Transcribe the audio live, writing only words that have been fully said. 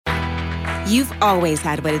You've always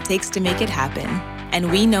had what it takes to make it happen,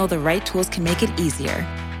 and we know the right tools can make it easier.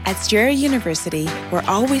 At Strayer University, we're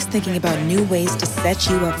always thinking about new ways to set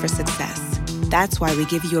you up for success. That's why we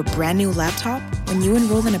give you a brand new laptop when you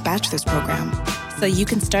enroll in a bachelor's program, so you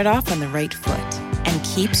can start off on the right foot and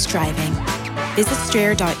keep striving. Visit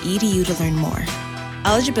strayer.edu to learn more.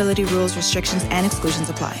 Eligibility rules, restrictions, and exclusions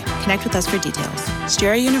apply. Connect with us for details.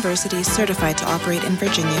 Strayer University is certified to operate in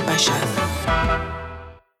Virginia by SCHEV.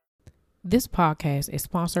 This podcast is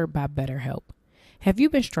sponsored by BetterHelp. Have you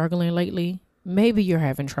been struggling lately? Maybe you're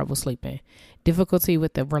having trouble sleeping, difficulty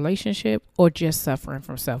with the relationship, or just suffering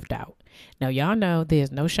from self-doubt. Now, y'all know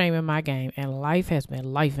there's no shame in my game, and life has been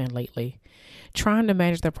lifing lately. Trying to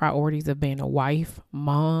manage the priorities of being a wife,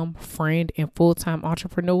 mom, friend, and full-time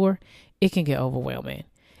entrepreneur, it can get overwhelming.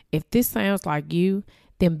 If this sounds like you,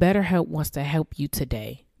 then BetterHelp wants to help you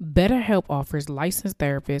today. BetterHelp offers licensed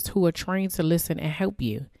therapists who are trained to listen and help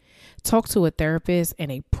you. Talk to a therapist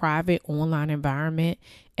in a private online environment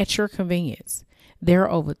at your convenience. There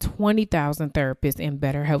are over 20,000 therapists in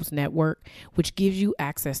BetterHelp's network, which gives you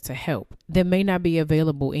access to help that may not be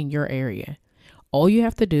available in your area. All you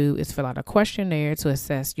have to do is fill out a questionnaire to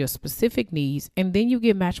assess your specific needs, and then you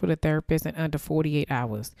get matched with a therapist in under 48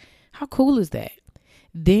 hours. How cool is that?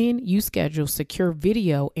 Then you schedule secure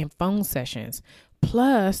video and phone sessions.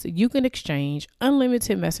 Plus, you can exchange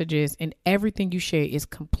unlimited messages, and everything you share is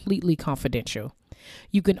completely confidential.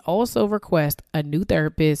 You can also request a new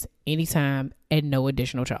therapist anytime at no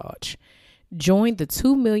additional charge. Join the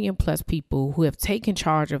 2 million plus people who have taken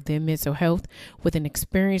charge of their mental health with an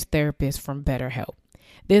experienced therapist from BetterHelp.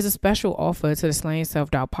 There's a special offer to the Slaying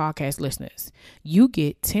Self-Doubt podcast listeners. You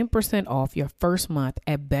get 10% off your first month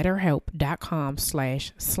at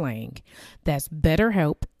betterhelp.com/slang. That's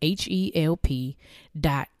BetterHelp,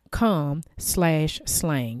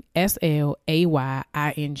 HELP.com/slang,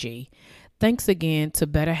 SLAYING. Thanks again to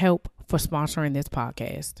BetterHelp for sponsoring this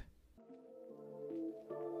podcast.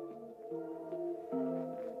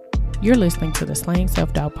 You're listening to the Slaying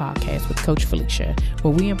Self-Doubt podcast with Coach Felicia,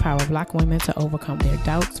 where we empower Black women to overcome their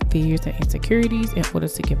doubts, fears, and insecurities in order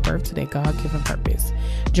to give birth to their God-given purpose.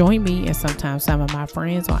 Join me and sometimes some of my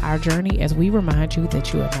friends on our journey as we remind you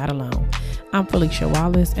that you are not alone. I'm Felicia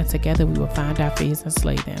Wallace, and together we will find our fears and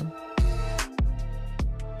slay them.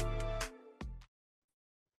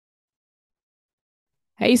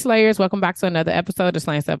 Hey Slayers, welcome back to another episode of the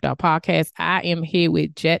Slaying Self-Doubt podcast. I am here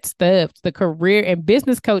with Jet Stubbs, the career and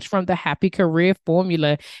business coach from the Happy Career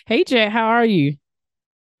Formula. Hey Jet, how are you?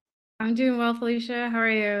 I'm doing well, Felicia. How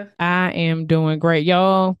are you? I am doing great,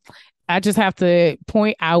 y'all. I just have to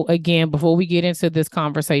point out again before we get into this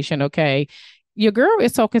conversation, okay? Your girl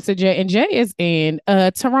is talking to Jay, and Jay is in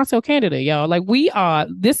Toronto, Canada, y'all. Like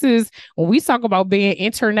this is when we talk about being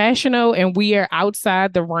international and we are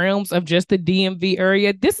outside the realms of just the DMV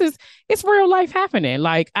area. It's real life happening.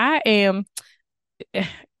 Like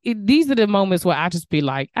these are the moments where I just be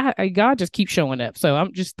like, God just keeps showing up. So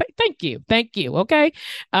I'm just thank you. Okay.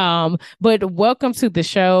 But welcome to the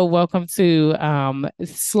show. Welcome to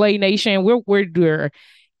Slay Nation. We're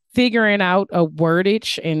figuring out a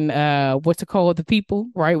wordage and what to call the people,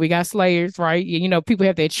 right? We got slayers, right? You know, people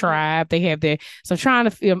have their tribe, they have their. So I'm trying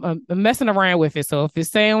to, I'm messing around with it. So if it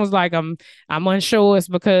sounds like I'm unsure, it's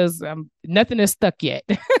because nothing is stuck yet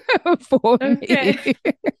for me.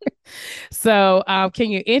 So can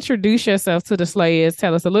you introduce yourself to the slayers?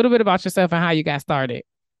 Tell us a little bit about yourself and how you got started.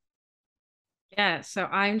 Yeah, so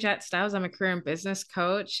I'm Jet Stubbs. I'm a career and business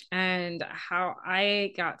coach, and how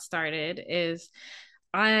I got started is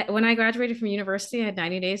when I graduated from university, I had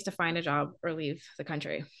 90 days to find a job or leave the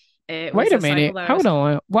country. Wait a minute. Hold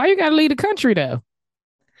on. Why you got to leave the country though?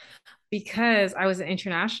 Because I was an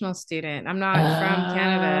international student. I'm not from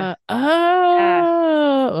Canada.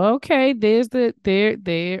 Okay. There's there.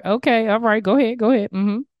 Okay. All right. Go ahead.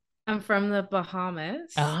 Mm-hmm. I'm from the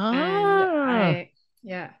Bahamas.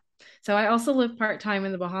 Yeah. So I also live part-time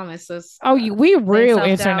in the Bahamas. So we real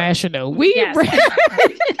international.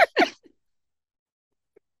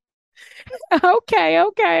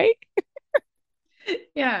 Okay.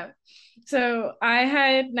 Yeah. So I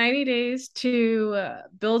had 90 days to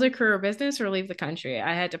build a career business or leave the country.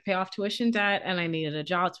 I had to pay off tuition debt, and I needed a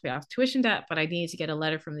job to pay off tuition debt, but I needed to get a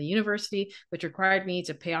letter from the university, which required me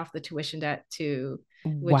to pay off the tuition debt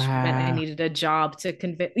which meant I needed a job to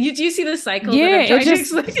convince. Do you see the cycle? Yeah, that I'm trying to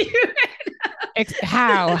explain to you?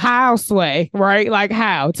 How sway, right? Like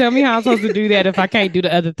how? Tell me how I'm supposed to do that if I can't do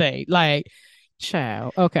the other thing. Like,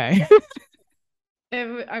 child. Okay.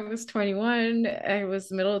 I was 21. It was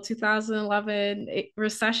the middle of 2011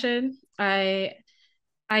 recession. I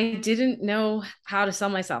I didn't know how to sell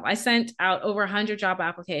myself. I sent out over 100 job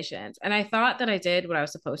applications and I thought that I did what I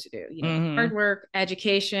was supposed to do. You know, hard work,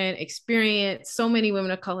 education, experience. So many women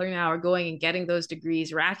of color now are going and getting those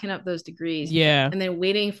degrees, racking up those degrees, Yeah. and then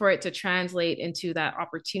waiting for it to translate into that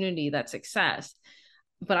opportunity, that success.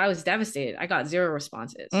 But I was devastated. I got zero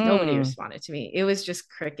responses. Nobody responded to me. It was just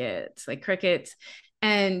crickets, like crickets.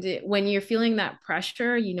 And when you're feeling that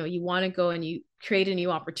pressure, you know, you want to go and you create a new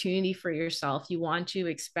opportunity for yourself. You want to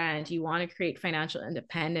expand. You want to create financial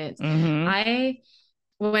independence. I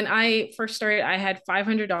when I first started, I had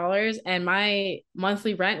 $500 and my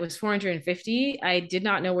monthly rent was 450. I did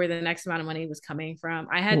not know where the next amount of money was coming from.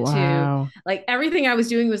 I had to Wow. like everything I was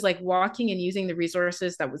doing was like walking and using the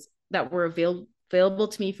resources that were available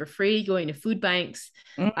to me for free, going to food banks.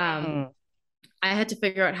 Um, Mm. I had to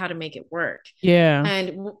figure out how to make it work. Yeah.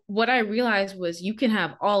 And what I realized was you can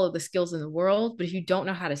have all of the skills in the world, but if you don't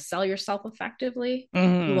know how to sell yourself effectively,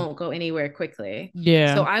 you won't go anywhere quickly. So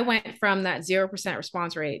Yeah. I went from that 0%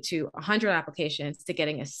 response rate to 100 applications to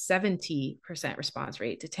getting a 70% response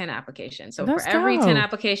rate to 10 applications. So for Let's every 10 go.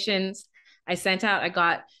 applications I sent out, I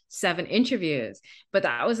got 7 interviews. But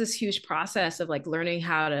that was this huge process of like learning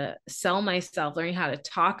how to sell myself, learning how to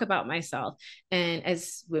talk about myself. And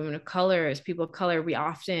as women of color, as people of color,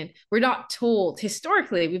 we're not told,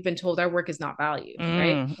 historically, we've been told our work is not valued,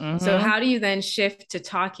 right? So how do you then shift to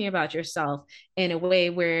talking about yourself in a way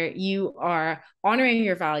where you are honoring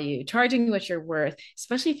your value, charging what you're worth,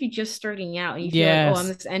 especially if you're just starting out and you feel like, oh, I'm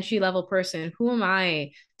Yes. this entry level person. Who am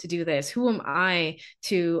I to do this? Who am I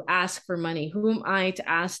to ask for money? Who am I to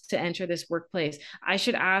ask to enter this workplace? I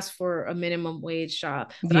should ask for a minimum wage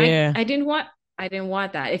job. But Yeah. I didn't want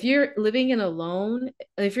that. If you're living alone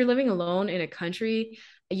in a country,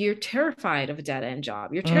 you're terrified of a dead end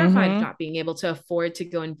job. You're terrified of Mm-hmm. not being able to afford to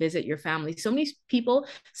go and visit your family. So many people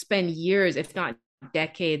spend years, if not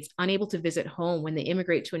decades, unable to visit home when they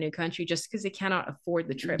immigrate to a new country just because they cannot afford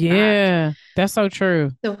the trip back. Yeah. That's so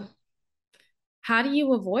true. So how do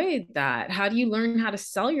you avoid that? How do you learn how to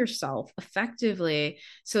sell yourself effectively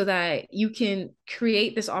so that you can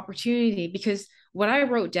create this opportunity? Because what I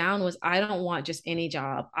wrote down was I don't want just any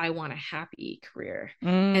job, I want a happy career.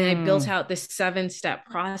 And I built Mm. out this 7-step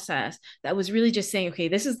process that was really just saying, okay,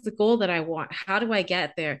 this is the goal that I want. How do I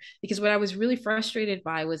get there? Because what I was really frustrated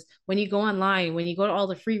by was when you go online, when you go to all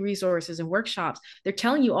the free resources and workshops, they're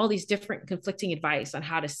telling you all these different conflicting advice on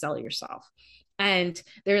how to sell yourself. And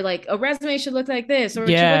they're like, a resume should look like this, or it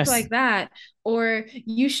should look Yes. like that, or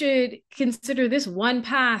you should consider this one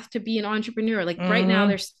path to be an entrepreneur. Like right now, Mm-hmm.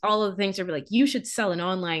 there's all of the things that are like, you should sell an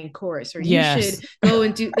online course, or you Yes. should go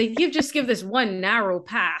and do, like, you just give this one narrow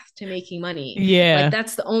path to making money. Like Yeah.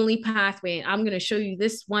 that's the only pathway. And I'm going to show you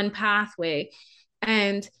this one pathway.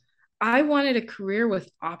 And I wanted a career with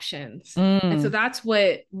options. And so Mm. that's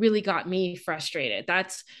what really got me frustrated.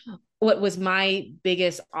 That's what was my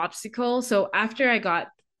biggest obstacle. So after I got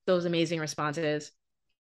those amazing responses,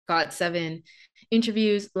 got 7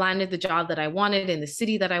 interviews, landed the job that I wanted in the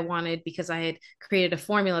city that I wanted because I had created a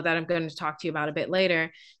formula that I'm going to talk to you about a bit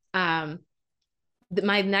later. Um,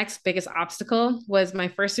 my next biggest obstacle was my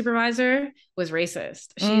first supervisor was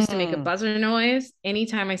racist. She used to make a Mm. buzzer noise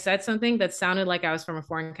anytime I said something that sounded like I was from a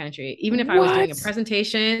foreign country. Even if I was doing a What?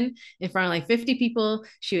 presentation in front of like 50 people,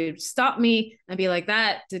 she would stop me and be like,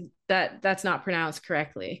 that's not pronounced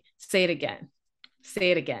correctly. Say it again.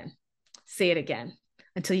 Say it again. Say it again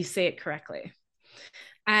until you say it correctly.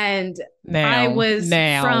 And I Now. was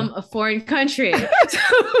Now. from a foreign country. So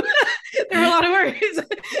there were a lot of words.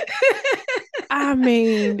 I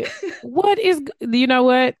mean, what is, you know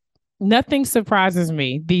what? Nothing surprises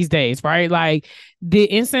me these days, right? Like the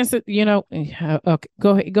instance, okay,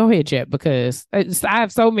 go ahead, Jet, because I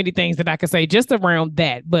have so many things that I could say just around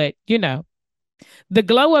that. But the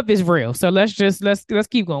glow up is real. So let's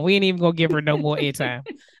keep going. We ain't even gonna give her no more airtime.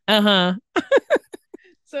 Uh-huh.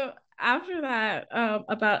 So after that,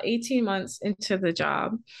 about 18 months into the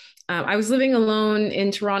job, I was living alone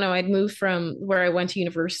in Toronto. I'd moved from where I went to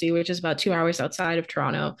university, which is about 2 hours outside of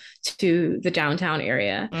Toronto, to the downtown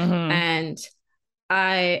area. Mm-hmm. And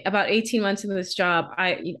about 18 months into this job,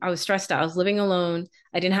 I was stressed out. I was living alone.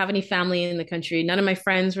 I didn't have any family in the country. None of my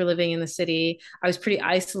friends were living in the city. I was pretty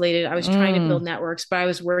isolated. I was trying to build Mm. networks, but I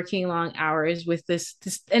was working long hours with this,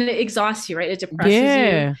 and it exhausts you, right? It depresses you.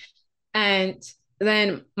 Yeah. And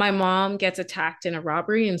then my mom gets attacked in a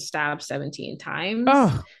robbery and stabbed 17 times.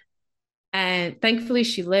 Oh, And thankfully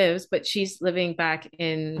she lives, but she's living back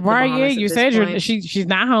in the right. Yeah. Bahamas at You this said point. she's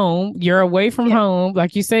not home. You're away from Yeah. home,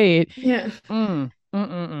 like you said. Yeah. Mm.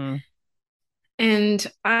 Mm-mm-mm. And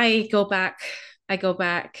I go back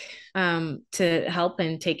to help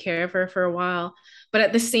and take care of her for a while. But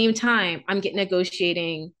at the same time, I'm getting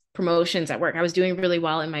negotiating promotions at work. I was doing really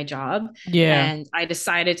well in my job, Yeah. and I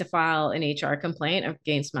decided to file an HR complaint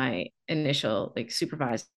against my initial like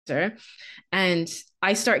supervisor. And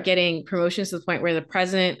I start getting promotions to the point where the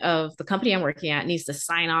president of the company I'm working at needs to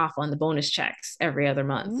sign off on the bonus checks every other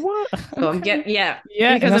month. What? So I'm Okay. yeah,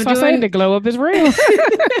 Yeah, and because that's I'm why I say the doing glow up is real.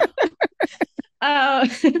 uh,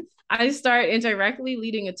 I start indirectly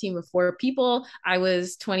leading a team of 4 people. I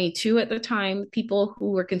was 22 at the time. People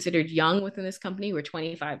who were considered young within this company were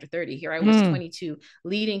 25 to 30. Here I was Mm, 22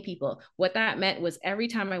 leading people. What that meant was every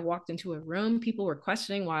time I walked into a room, people were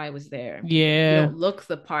questioning why I was there. You yeah. don't look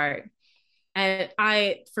the part. And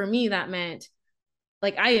for me, that meant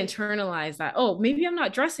like I internalized that, oh, maybe I'm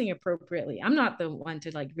not dressing appropriately. I'm not the one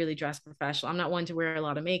to like really dress professional. I'm not one to wear a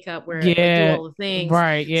lot of makeup, wear like do Yeah. all the things.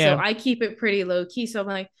 Right. So Yeah. I keep it pretty low key. So I'm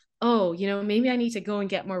like, oh, maybe I need to go and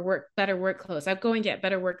get better work clothes. I go and get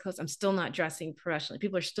better work clothes. I'm still not dressing professionally.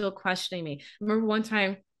 People are still questioning me. I remember one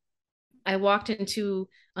time I walked into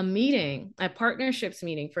a meeting, a partnerships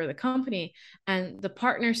meeting for the company, and the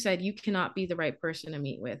partner said, "You cannot be the right person to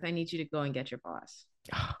meet with. I need you to go and get your boss."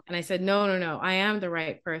 And I said, "No, no, no, I am the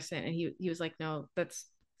right person." And he was like, "No, that's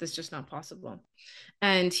just not possible."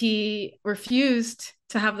 And he refused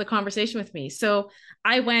to have the conversation with me. So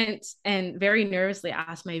I went and very nervously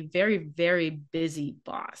asked my very, very busy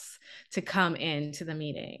boss to come into the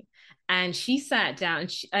meeting. And she sat down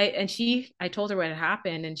and I told her what had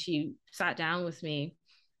happened, and she sat down with me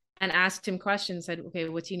and asked him questions, said, "Okay,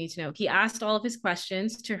 what do you need to know?" He asked all of his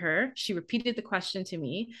questions to her. She repeated the question to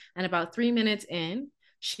me. And about 3 minutes in,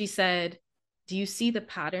 she said, "Do you see the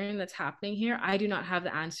pattern that's happening here? I do not have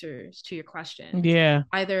the answers to your questions. Yeah.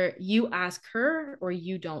 Either you ask her or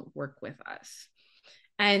you don't work with us."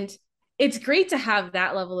 And it's great to have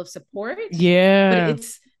that level of support, but Yeah.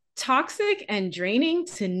 it's toxic and draining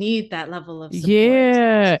to need that level of support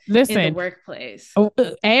Yeah. in the Listen, workplace.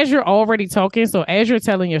 as you're already talking, so as you're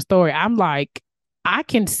telling your story, I'm like, I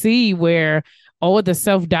can see where all the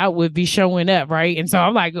self doubt would be showing up, right? And so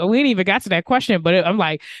I'm like, we ain't even got to that question, but I'm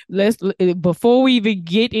like, before we even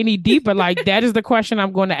get any deeper, like that is the question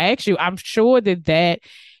I'm going to ask you. I'm sure that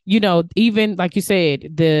even like you said,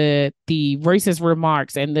 the racist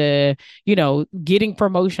remarks and the getting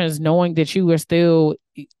promotions, knowing that you were still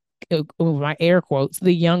my air quotes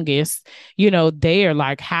the youngest, there,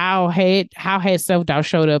 like how had self-doubt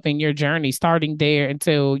showed up in your journey starting there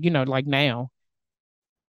until like now.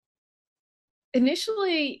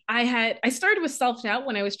 Initially I started with self-doubt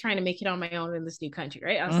when I was trying to make it on my own in this new country,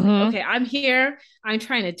 right? I was like, Mm-hmm. okay, I'm here, I'm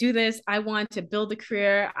trying to do this, I want to build a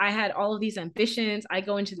career, I had all of these ambitions, I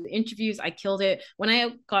go into the interviews, I killed it. When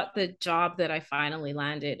I got the job that I finally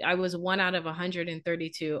landed, I was one out of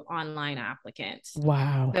 132 online applicants.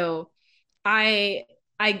 Wow. So I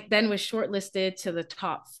I then was shortlisted to the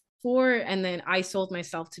top 4, and then I sold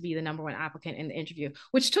myself to be the number one applicant in the interview,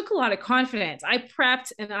 which took a lot of confidence. I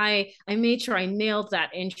prepped and I made sure I nailed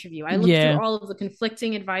that interview. I looked through Yeah. all of the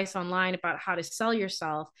conflicting advice online about how to sell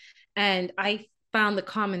yourself, and I found the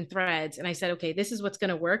common threads, and I said, okay, this is what's going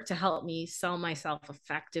to work to help me sell myself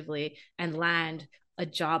effectively and land a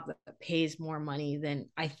job that pays more money than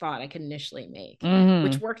I thought I could initially make,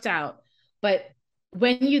 which Mm-hmm. worked out. But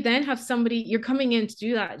when you then have somebody, you're coming in to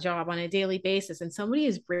do that job on a daily basis, and somebody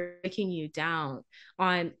is breaking you down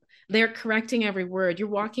on, they're correcting every word, you're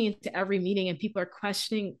walking into every meeting and people are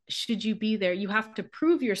questioning, should you be there? You have to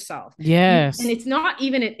prove yourself. And Yes. it's not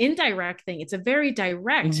even an indirect thing, it's a very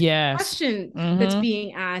direct Yes. question that's Mm-hmm.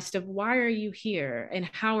 being asked of, why are you here and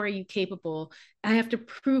how are you capable? I have to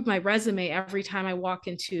prove my resume every time I walk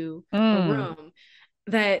into a Mm. room,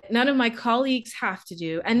 that none of my colleagues have to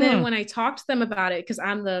do. And then Hmm. when I talk to them about it, because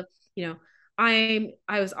I'm the, you know, I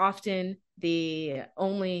was often the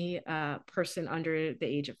only person under the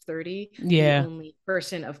age of 30, the Yeah. only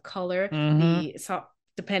person of color, Mm-hmm.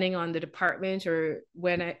 depending on the department or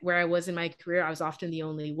where I was in my career, I was often the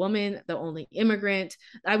only woman, the only immigrant.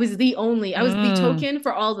 I was the Mm. token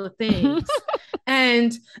for all the things.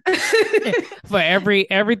 And For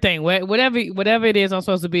everything, whatever it is I'm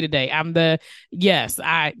supposed to be today, I'm the yes,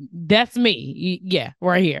 I that's me. Yeah,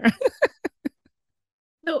 right here.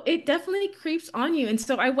 so it definitely creeps on you. And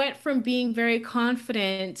so I went from being very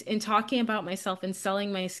confident in talking about myself and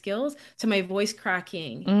selling my skills to my voice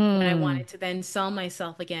cracking when I Mm. wanted to then sell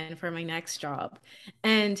myself again for my next job.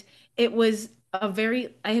 And it was I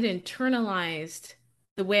had internalized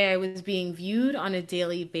the way I was being viewed on a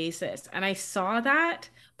daily basis. And I saw that,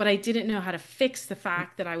 but I didn't know how to fix the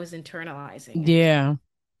fact that I was internalizing it, Yeah.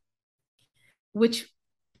 which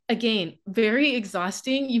again, very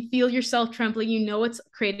exhausting. You feel yourself trembling. You know it's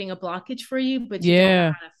creating a blockage for you, but you don't know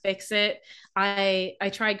Yeah. how to fix it.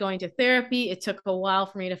 I tried going to therapy. It took a while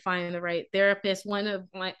for me to find the right therapist. One of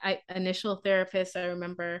my initial therapists, I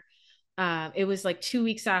remember, it was like 2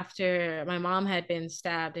 weeks after my mom had been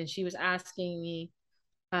stabbed, and she was asking me,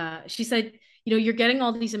 she said, you know, you're getting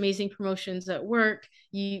all these amazing promotions at work,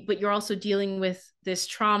 but you're also dealing with this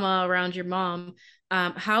trauma around your mom.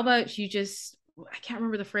 How about you just, I can't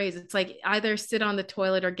remember the phrase. It's like either sit on the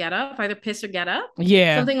toilet or get up, either piss or get up,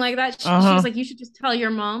 Yeah. something like that. She was like, you should just tell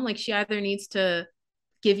your mom, like, she either needs to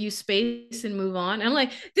give you space and move on. I'm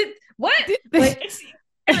like, what? Like,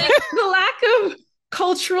 the lack of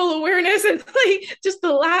cultural awareness and like just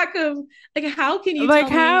the lack of like, how can you Like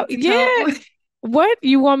tell how? me to Yeah. tell? What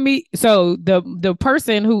you want me? So the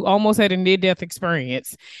person who almost had a near death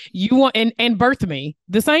experience, you want and birthed me,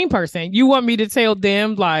 the same person. You want me to tell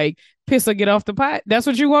them like piss or get off the pot? That's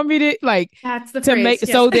what you want me to like That's the to phrase. make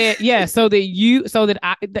Yes. so that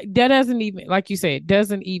I that doesn't even, like you said,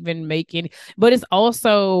 doesn't even make any. But it's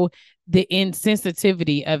also the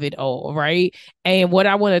insensitivity of it all, right? And what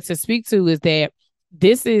I wanted to speak to is that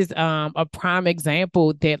this is a prime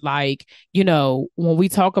example that, like, you know, when we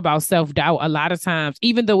talk about self-doubt, a lot of times,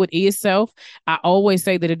 even though it is self, I always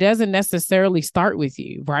say that it doesn't necessarily start with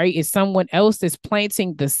you, right? It's someone else that's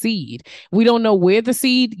planting the seed. We don't know where the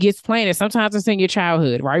seed gets planted. Sometimes it's in your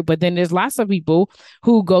childhood, right? But then there's lots of people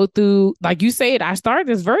who go through, like you said, I started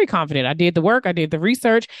this very confident. I did the work, I did the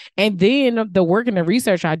research, and then the work and the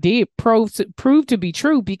research I did prove to be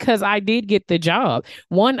true because I did get the job.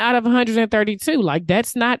 1 out of 132. Like,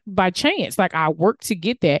 that's not by chance. Like, I worked to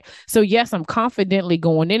get that. So yes, I'm confidently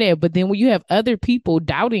going in there. But then when you have other people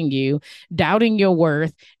doubting you, doubting your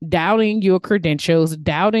worth, doubting your credentials,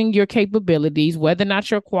 doubting your capabilities, whether or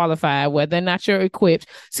not you're qualified, whether or not you're equipped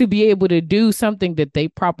to be able to do something that they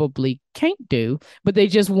probably can't do, but they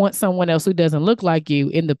just want someone else who doesn't look like you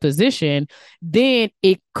in the position, then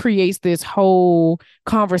it creates this whole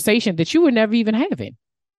conversation that you were never even having.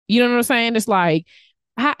 You know what I'm saying? It's like,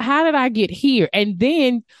 how did I get here? And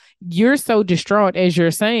then you're so distraught, as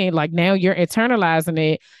you're saying, like now you're internalizing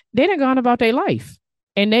it. They done gone about their life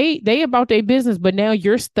and they about their business, but now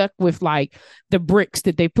you're stuck with like the bricks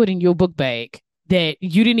that they put in your book bag that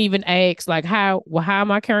you didn't even ask, like, how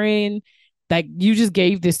am I carrying? Like, you just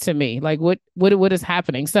gave this to me. Like, what is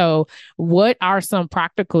happening? So what are some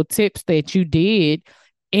practical tips that you did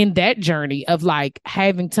in that journey of like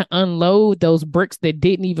having to unload those bricks that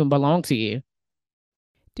didn't even belong to you?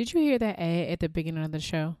 Did you hear that ad at the beginning of the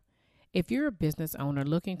show? If you're a business owner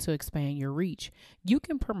looking to expand your reach, you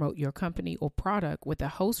can promote your company or product with a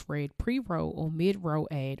host read pre-roll or mid-roll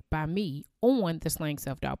ad by me on the Slaying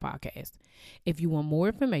Self-Doubt podcast. If you want more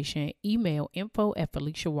information, email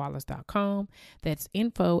info@FeliciaWallace.com. That's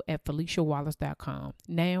info@FeliciaWallace.com.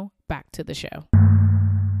 Now, back to the show.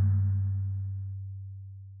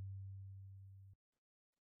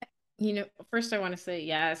 You know, first I want to say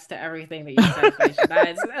yes to everything that you said, Felicia.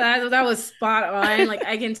 That was spot on. Like,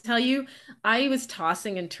 I can tell you, I was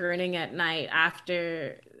tossing and turning at night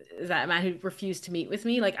after that man who refused to meet with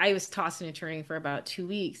me. Like, I was tossing and turning for about 2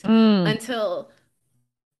 weeks until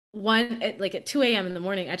at 2 a.m. in the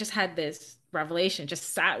morning, I just had this revelation,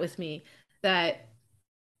 just sat with me, that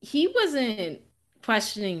he wasn't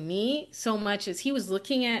questioning me so much as he was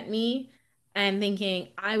looking at me and thinking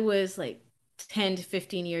I was like 10 to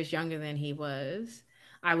 15 years younger than he was.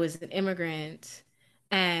 I was an immigrant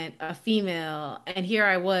and a female, and here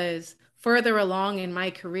I was further along in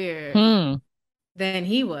my career than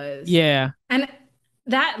he was. Yeah. And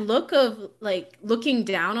that look of like looking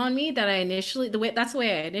down on me that that's the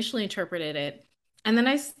way I initially interpreted it. And then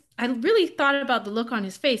I really thought about the look on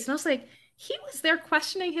his face, and I was like, he was there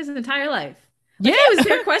questioning his entire life. Like, Yeah. he was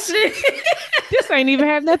there questioning. This ain't even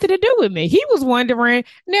have nothing to do with me. He was wondering,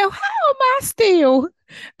 now how am I still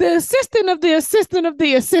the assistant of the assistant of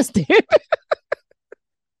the assistant?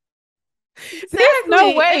 Exactly. There's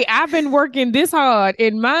no way I've been working this hard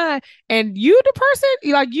in my, and you the person,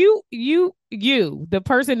 like you the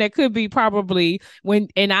person that could be probably when,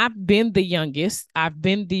 and I've been the youngest, I've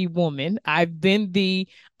been the woman, I've been the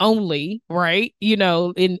only, right, you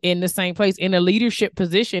know, in the same place in a leadership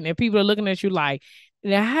position, and people are looking at you like,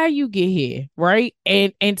 now how you get here, right?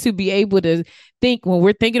 And to be able to think, when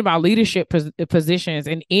we're thinking about leadership positions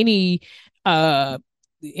in any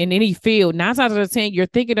field, 9 times out of 10, you're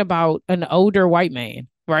thinking about an older white man,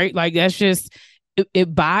 right? Like, that's just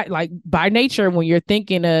it by nature. When you're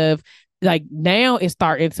thinking of like now it's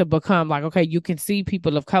starting to become like, okay, you can see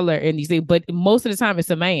people of color in these things, but most of the time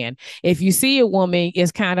it's a man. If you see a woman,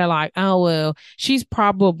 it's kind of like, oh, well, she's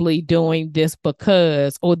probably doing this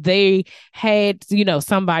because, or they had,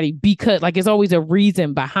 somebody because, like, it's always a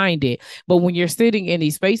reason behind it. But when you're sitting in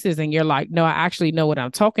these spaces and you're like, no, I actually know what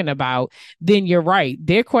I'm talking about, then you're right.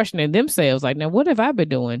 They're questioning themselves like, now, what have I been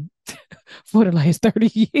doing for the last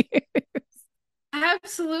 30 years?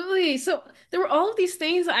 Absolutely. So there were all of these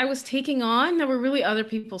things that I was taking on that were really other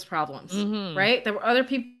people's problems, Mm-hmm. right? There were other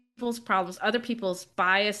people's problems, other people's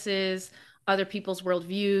biases, other people's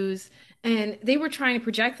worldviews, and they were trying to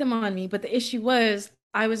project them on me. But the issue was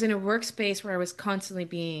I was in a workspace where I was constantly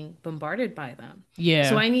being bombarded by them. So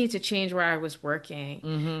Yeah. I needed to change where I was working.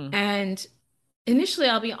 Mm-hmm. And initially,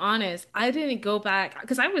 I'll be honest, I didn't go back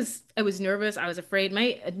because I was nervous, I was afraid.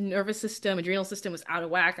 My nervous system, adrenal system was out of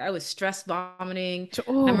whack. I was stress vomiting. I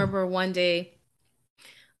Oh. remember one day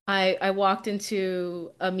I walked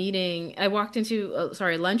into a meeting. I walked into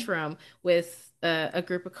sorry, lunchroom with a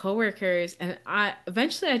group of coworkers, and I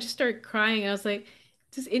just started crying. I was like,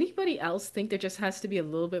 does anybody else think there just has to be a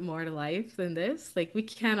little bit more to life than this? Like we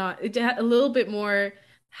cannot a little bit more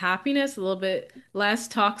happiness, a little bit less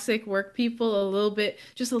toxic work people, a little bit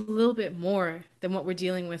just a little bit more than what we're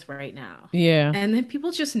dealing with right now. Yeah. And then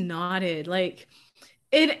people just nodded. Like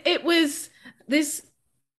it was this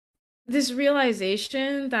this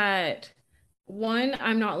realization that one,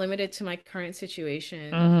 I'm not limited to my current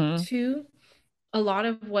situation. Mm-hmm. Two, a lot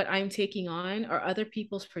of what I'm taking on are other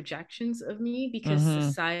people's projections of me because Mm-hmm.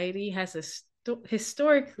 society has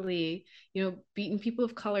historically, beaten people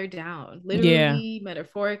of color down, Yeah. literally,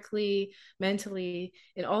 metaphorically, mentally,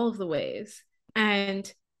 in all of the ways.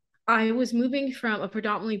 And I was moving from a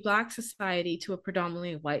predominantly Black society to a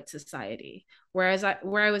predominantly white society. Where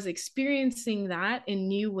I was experiencing that in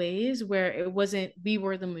new ways where it wasn't we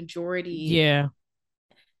were the majority. Yeah.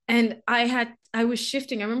 And I was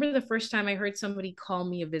shifting. I remember the first time I heard somebody call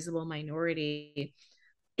me a visible minority.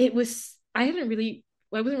 I wasn't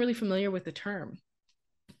really familiar with the term.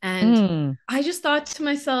 And Mm. I just thought to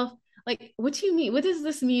myself, like, what do you mean? What does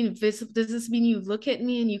this mean? Does this mean you look at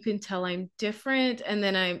me and you can tell I'm different, and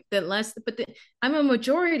then I'm a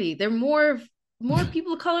majority. There are more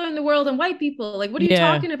people of color in the world than white people. Like, what are you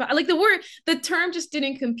Yeah. talking about? Like the term just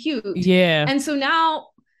didn't compute. Yeah. And so now,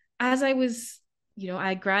 as I was,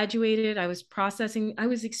 I graduated, I was processing, I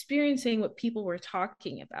was experiencing what people were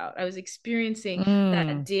talking about. I was experiencing that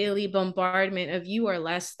Mm. daily bombardment of you are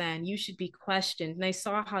less than, you should be questioned. And I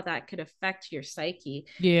saw how that could affect your psyche.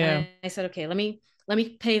 Yeah. And I said, okay, let me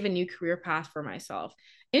pave a new career path for myself.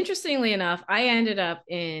 Interestingly enough, I ended up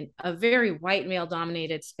in a very white male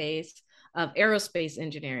dominated space of aerospace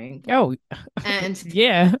engineering. Oh, And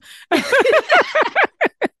yeah.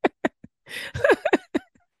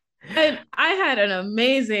 and I had an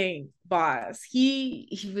amazing boss.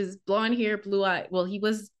 He was blonde hair, blue eye. Well, he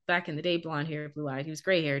was back in the day blonde hair, blue eyed. He was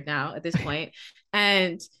gray haired now at this point.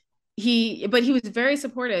 And but he was very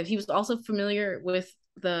supportive. He was also familiar with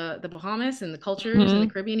the Bahamas and the cultures in the Mm-hmm.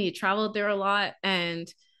 Caribbean. He traveled there a lot, and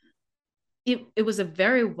it was a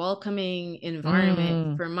very welcoming environment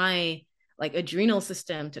Mm. for my like adrenal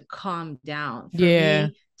system to calm down, for Yeah.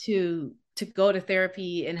 me to go to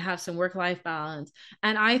therapy and have some work life balance.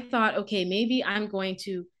 And I thought, okay, maybe I'm going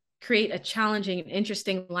to create a challenging and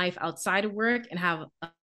interesting life outside of work and have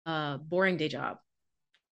a boring day job.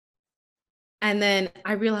 And then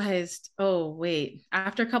I realized, oh wait,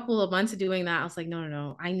 after a couple of months of doing that, I was like, no, no,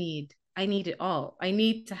 no, I need it all. I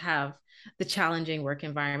need to have the challenging work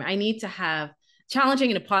environment. I need to have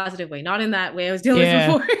challenging in a positive way, not in that way I was dealing with Yeah.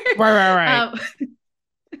 before. Right, right, right. um,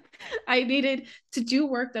 I needed to do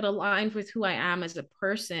work that aligned with who I am as a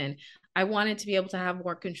person. I wanted to be able to have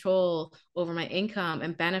more control over my income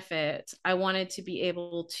and benefits. I wanted to be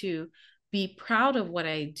able to be proud of what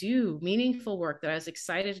I do, meaningful work that I was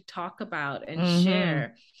excited to talk about and Mm-hmm.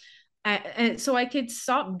 share. And so I could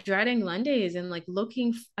stop dreading Mondays and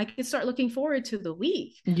I could start looking forward to the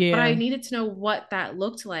week. But I Yeah. needed to know what that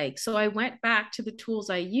looked like. So I went back to the tools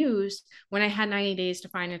I used when I had 90 days to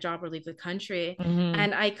find a job or leave the country. Mm-hmm.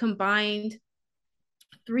 And I combined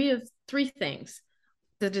three things: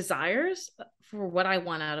 the desires for what I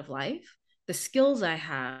want out of life, the skills I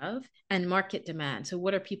have, and market demand. So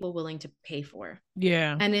what are people willing to pay for?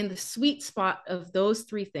 Yeah. And in the sweet spot of those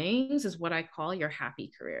three things is what I call your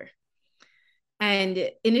happy career. And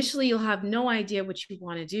initially, you'll have no idea what you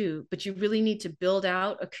want to do, but you really need to build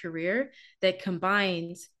out a career that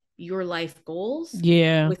combines your life goals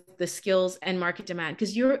Yeah. with the skills and market demand,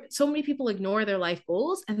 because you're so many people ignore their life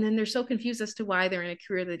goals and then they're so confused as to why they're in a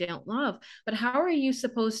career they don't love. But how are you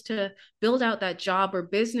supposed to build out that job or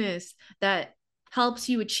business that helps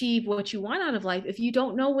you achieve what you want out of life if you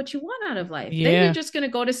don't know what you want out of life? Then you're Yeah. just going to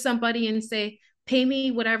go to somebody and say, pay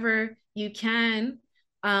me whatever you can,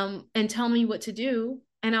 and tell me what to do,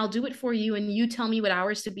 and I'll do it for you, and you tell me what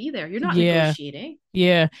hours to be there. You're not Yeah. negotiating.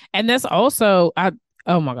 Yeah. And that's also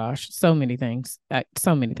oh my gosh, so many things.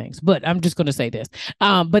 So many things. But I'm just gonna say this.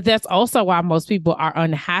 But that's also why most people are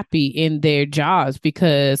unhappy in their jobs,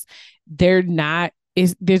 because they're not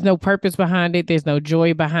is there's no purpose behind it, there's no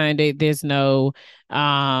joy behind it, there's no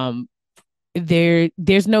there's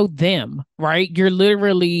no them, right? You're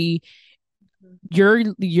literally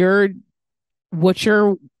you're what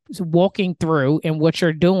you're walking through and what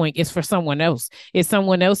you're doing is for someone else. It's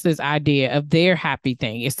someone else's idea of their happy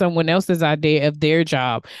thing. It's someone else's idea of their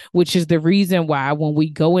job, which is the reason why when we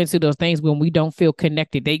go into those things, when we don't feel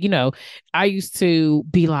connected, they, I used to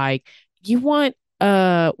be like, you want,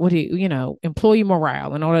 what do employee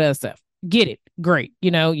morale and all of that stuff. Get it. Great.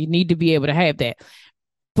 You need to be able to have that.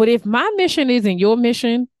 But if my mission isn't your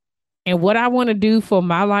mission, and what I want to do for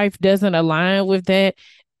my life doesn't align with that,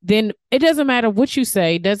 then it doesn't matter what you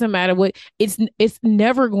say, doesn't matter what it's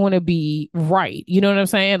never going to be right. You know what I'm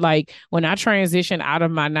saying? Like when I transitioned out of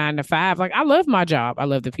my 9 to 5, like I love my job. I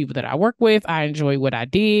love the people that I work with. I enjoy what I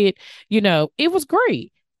did. It was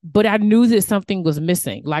great. But I knew that something was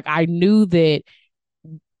missing. Like I knew that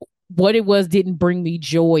what it was didn't bring me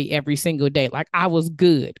joy every single day. Like I was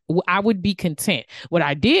good. I would be content. What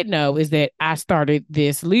I did know is that I started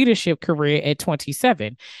this leadership career at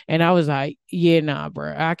 27. And I was like, yeah, nah,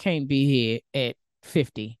 bro, I can't be here at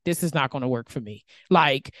 50. This is not going to work for me.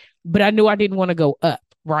 Like, but I knew I didn't want to go up.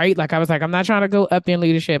 Right. Like I was like, I'm not trying to go up in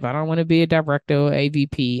leadership. I don't want to be a director or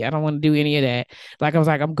AVP. I don't want to do any of that. Like I was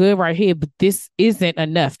like, I'm good right here, but this isn't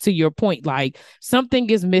enough. To your point, like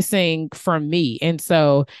something is missing from me. And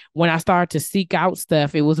so when I started to seek out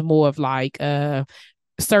stuff, it was more of like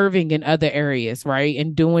serving in other areas, right?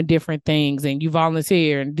 And doing different things, and you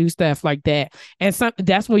volunteer and do stuff like that. And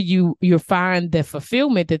that's where you find the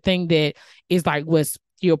fulfillment, the thing that is like what's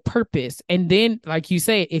your purpose. And then, like you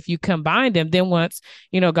said, if you combine them, then once,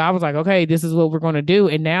 God was like, okay, this is what we're going to do.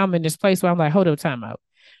 And now I'm in this place where I'm like, hold up, time out.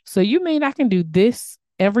 So you mean I can do this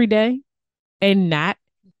every day and not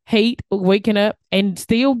hate waking up and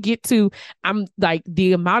still get to, I'm like,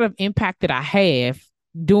 the amount of impact that I have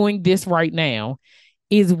doing this right now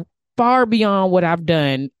is far beyond what I've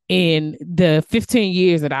done in the 15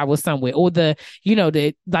 years that I was somewhere, or the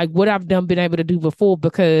like what I've been able to do before,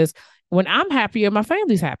 because when I'm happier, my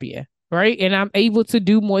family's happier, right? And I'm able to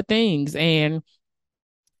do more things. And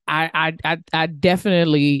I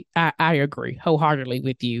definitely I agree wholeheartedly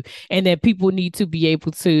with you, and that people need to be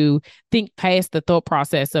able to think past the thought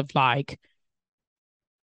process of like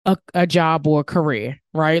a job or a career,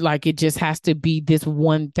 right? Like it just has to be this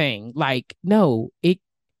one thing. Like no,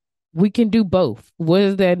 we can do both. What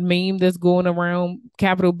is that meme that's going around?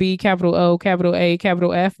 Capital B, capital O, capital A,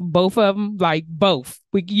 capital F. Both of them, like both.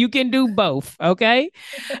 You can do both. Okay.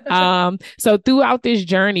 So throughout this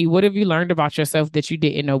journey, what have you learned about yourself that you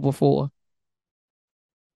didn't know before?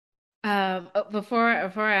 Before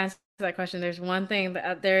I answer that question, there's one thing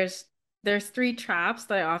that there's three traps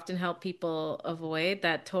that I often help people avoid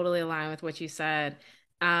that totally align with what you said.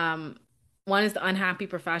 Um, One is the unhappy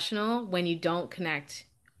professional, when you don't connect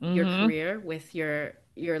your Mm-hmm. career with your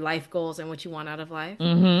life goals and what you want out of life.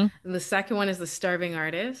 Mm-hmm. And the second one is the starving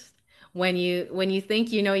artist. When you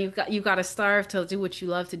think you've got to starve to do what you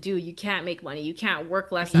love to do, you can't make money. You can't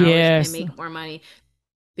work less hours and Yes. make more money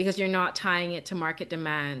because you're not tying it to market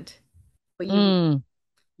demand. But Mm.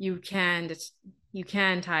 you can you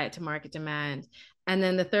can tie it to market demand. And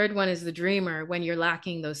then the third one is the dreamer, when you're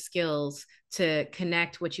lacking those skills to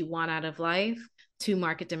connect what you want out of life to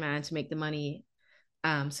market demand to make the money,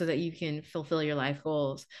 so that you can fulfill your life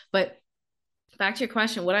goals. But back to your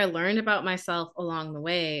question, what I learned about myself along the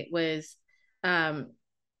way was, um,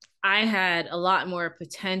 I had a lot more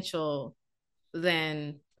potential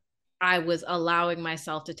than I was allowing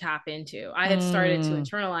myself to tap into. I had started to Mm.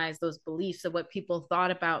 internalize those beliefs of what people thought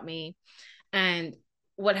about me. And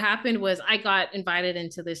what happened was I got invited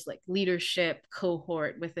into this like leadership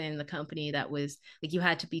cohort within the company that was like, you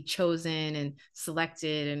had to be chosen and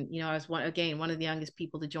selected. And, I was one of the youngest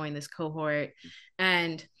people to join this cohort.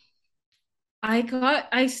 And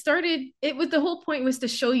I started it with the whole point was to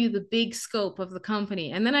show you the big scope of the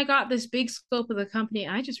company. And then I got this big scope of the company.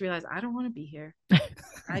 I just realized I don't want to be here.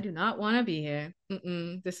 I do not want to be here.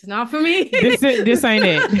 This is not for me. This ain't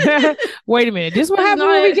it. Wait a minute. This what happens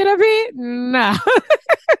when we get up here? Nah.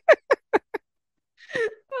 I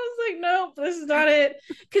was like, nope, this is not it.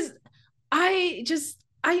 Because I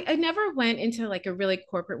never went into like a really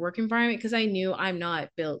corporate work environment because I knew I'm not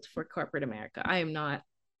built for corporate America. I am not.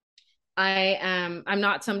 I'm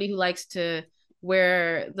not somebody who likes to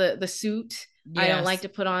wear the suit. Yes. I don't like to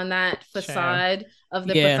put on that facade of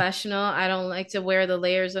the professional. I don't like to wear the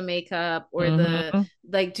layers of makeup or the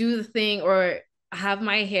like do the thing or have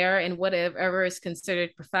my hair in whatever is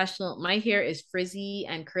considered professional. My hair is frizzy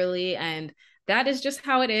and curly and that is just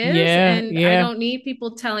how it is. And I don't need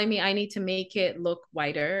people telling me I need to make it look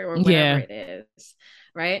whiter or whatever it is.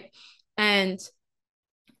 Right. And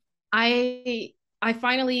I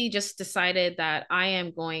finally just decided that I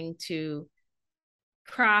am going to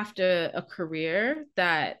craft a career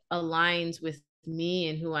that aligns with me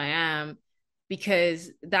and who I am,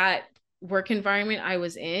 because that work environment I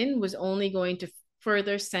was in was only going to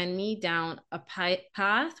further send me down a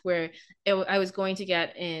path where I was going to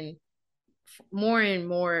get in more and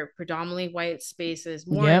more predominantly white spaces,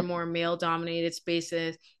 more and more male dominated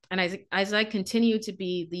spaces. And as I continue to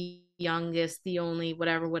be the youngest, the only,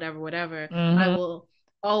 whatever, I will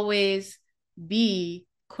always be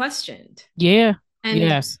questioned. Yeah.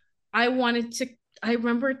 And I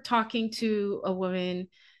remember talking to a woman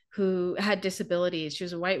who had disabilities. She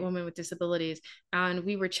was a white woman with disabilities. And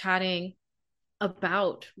we were chatting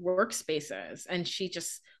about workspaces. And she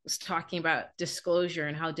just was talking about disclosure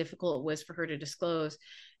and how difficult it was for her to disclose.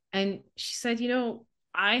 And she said,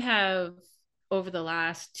 I have, over the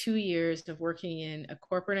last 2 years of working in a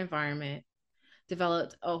corporate environment,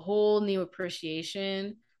 developed a whole new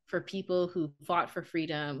appreciation for people who fought for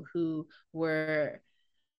freedom, who were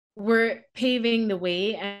paving the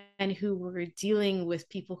way and who were dealing with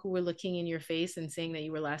people who were looking in your face and saying that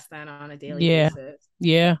you were less than on a daily basis.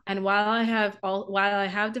 Yeah. And while I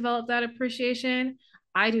have developed that appreciation,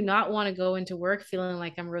 I do not want to go into work feeling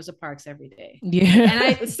like I'm Rosa Parks every day. Yeah. And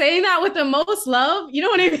I saying that with the most love, you know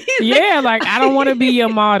what I mean? Yeah, like I don't want to be your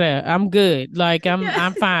martyr. I'm good. Like I'm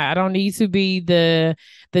fine. I don't need to be the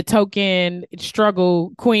token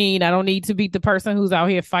struggle queen. I don't need to be the person who's out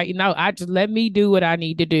here fighting out. I just let me do what I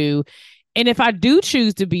need to do. And if I do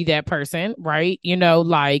choose to be that person, right,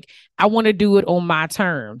 like I want to do it on my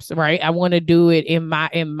terms, right? I want to do it in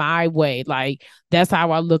my way. Like that's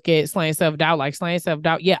how I look at slaying self-doubt. Like slaying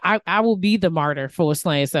self-doubt. Yeah, I will be the martyr for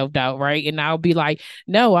slaying self-doubt, right? And I'll be like,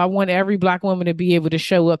 no, I want every Black woman to be able to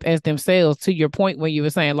show up as themselves. To your point when you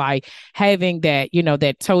were saying like having that,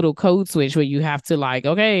 that total code switch where you have to like,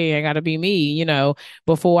 okay, I gotta be me,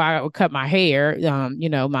 before I cut my hair,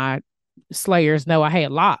 my slayers know I had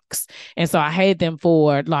locks. And so I had them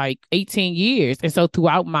for like 18 years. And so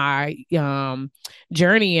throughout my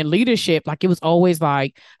journey in leadership, like it was always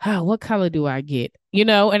like, oh, what color do I get? And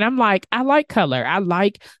I'm like, I like color. I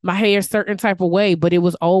like my hair a certain type of way, but it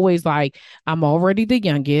was always like, I'm already the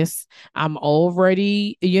youngest. I'm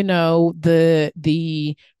already,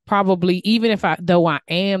 the probably, even if though I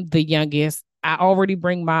am the youngest, I already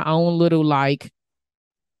bring my own little like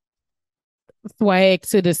swag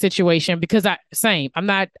to the situation because I'm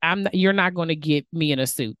not, you're not going to get me in a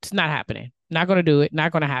suit. It's not happening. Not going to do it.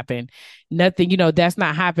 Not going to happen. Nothing, that's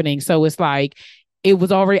not happening. So it's like, it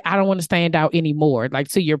was already, I don't want to stand out anymore. Like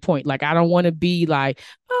to your point, like, I don't want to be like,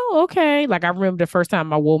 oh, okay. Like I remember the first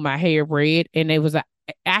time I wore my hair red and it was an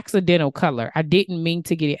accidental color. I didn't mean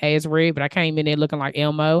to get it as red, but I came in there looking like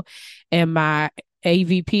Elmo, and my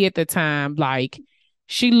AVP at the time, like,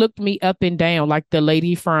 she looked me up and down like the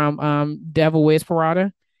lady from Devil Wears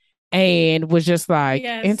Prada and was just like,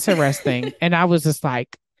 interesting. And I was just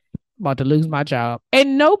like, about to lose my job.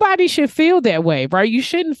 And nobody should feel that way, right? You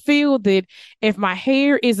shouldn't feel that if my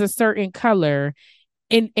hair is a certain color,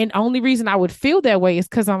 and only reason I would feel that way is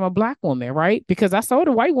because I'm a Black woman, right? Because I saw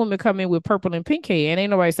the white woman come in with purple and pink hair and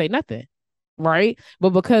ain't nobody say nothing. Right.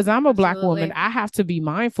 But because I'm a Black woman, I have to be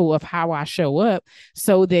mindful of how I show up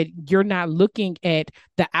so that you're not looking at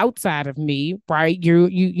the outside of me. Right.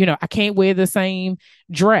 I can't wear the same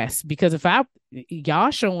dress because if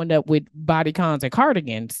y'all showing up with bodycons and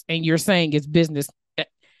cardigans and you're saying it's business,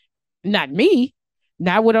 not me,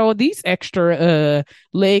 not with all these extra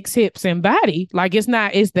legs, hips, and body. Like it's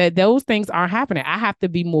that those things aren't happening. I have to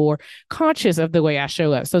be more conscious of the way I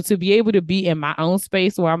show up. So to be able to be in my own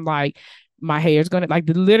space where I'm like, my hair is going to like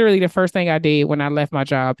literally the first thing I did when I left my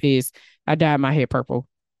job is I dyed my hair purple.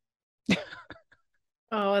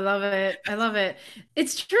 Oh, I love it. I love it.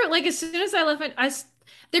 It's true. Like as soon as I left it,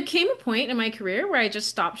 there came a point in my career where I just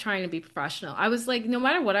stopped trying to be professional. I was like, no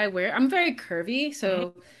matter what I wear, I'm very curvy, Mhm.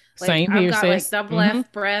 so like Same I've here, got like sis. double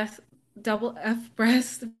F breast,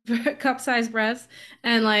 cup size breasts,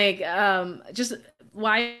 and like just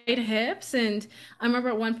wide hips. And I remember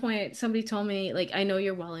at one point somebody told me like, I know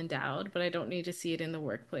you're well endowed, but I don't need to see it in the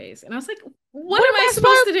workplace. And I was like, what What am am I I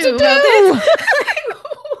supposed to supposed do about this? to do?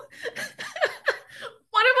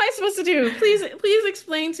 What am I supposed to do? Please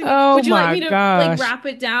explain to me. Oh Would you like my me to like gosh. wrap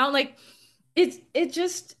it down? Like it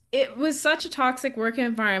was such a toxic work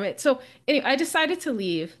environment. So anyway, I decided to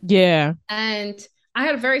leave, Yeah. and I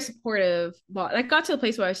had a very supportive boss. I got to a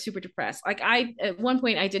place where I was super depressed. Like I at one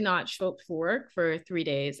point I did not show up for work for 3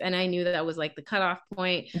 days, and I knew that that was like the cutoff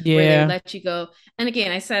point where they would Yeah. let you go. And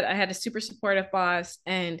again, I said I had a super supportive boss,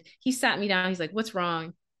 and he sat me down. He's like, "What's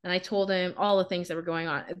wrong?" And I told him all the things that were going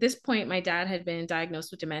on. At this point, my dad had been diagnosed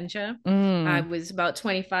with dementia. I Mm. was about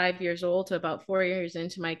 25 years old to about 4 years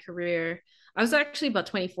into my career. I was actually about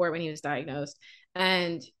 24 when he was diagnosed.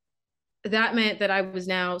 And that meant that I was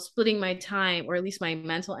now splitting my time, or at least my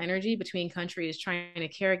mental energy, between countries trying to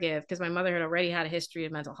caregive because my mother had already had a history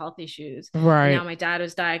of mental health issues. And now Right. my dad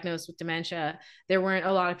was diagnosed with dementia. There weren't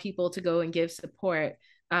a lot of people to go and give support.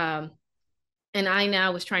 And I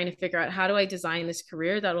now was trying to figure out how do I design this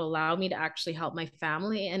career that will allow me to actually help my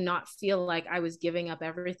family and not feel like I was giving up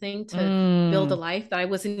everything to build a Mm. life that I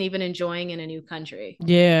wasn't even enjoying in a new country.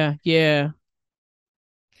 Yeah. Yeah.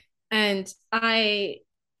 And I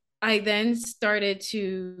then started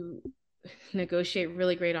to negotiate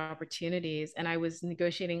really great opportunities, and I was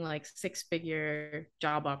negotiating like six-figure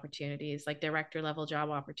job opportunities, like director level job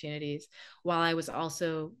opportunities, while I was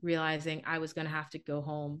also realizing I was going to have to go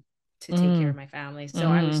home to take care of Mm. my family. So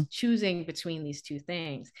I was Mm. choosing between these two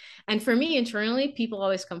things. And for me internally, people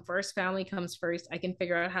always come first, family comes first. I can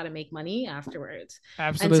figure out how to make money afterwards.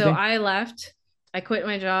 And so Absolutely. I left, I quit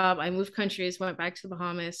my job, I moved countries, went back to the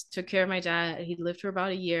Bahamas, took care of my dad. He lived for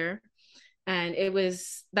about a year, and it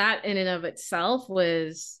was that in and of itself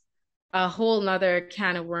was a whole nother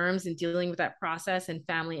can of worms, and dealing with that process and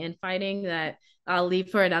family infighting that I'll leave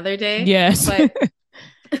for another day. Yes. But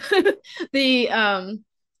the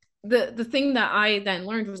the thing that I then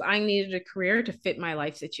learned was I needed a career to fit my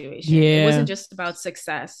life situation. It Yeah. wasn't just about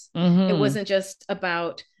success. It Mm-hmm. wasn't just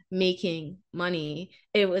about making money.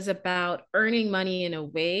 It was about earning money in a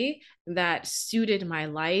way that suited my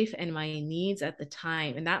life and my needs at the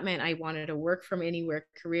time. And that meant I wanted a work from anywhere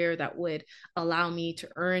career that would allow me to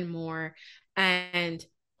earn more. And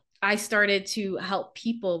I started to help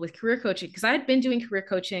people with career coaching because I had been doing career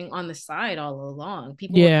coaching on the side all along.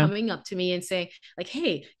 People were Yeah. coming up to me and saying, like,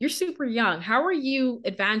 hey, you're super young. How are you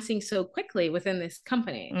advancing so quickly within this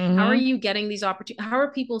company? How are Mm-hmm. you getting these opportunities? How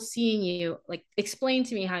are people seeing you? Like, explain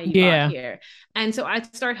to me how you got Yeah. here. And so I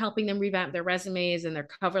started helping them revamp their resumes and their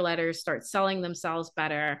cover letters, start selling themselves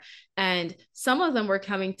better. And some of them were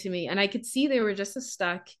coming to me, and I could see they were just as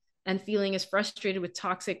stuck and feeling as frustrated with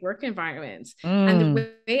toxic work environments. And Mm.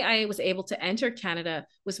 the way I was able to enter Canada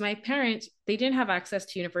was my parents, they didn't have access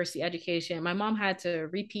to university education. My mom had to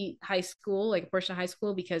repeat high school, like a portion of high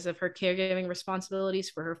school, because of her caregiving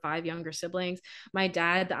responsibilities for her 5 younger siblings. My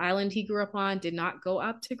dad, the island he grew up on, did not go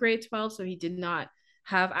up to grade 12, so he did not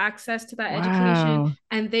have access to that education. Wow.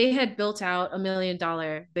 And they had built out $1 million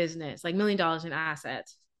business, like $1 million in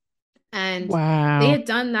assets. And they Wow. had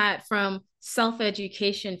done that from self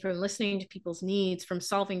education, from listening to people's needs, from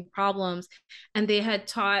solving problems. And they had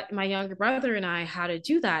taught my younger brother and I how to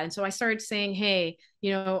do that. And so I started saying, hey,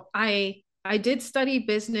 I did study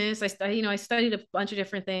business. I studied a bunch of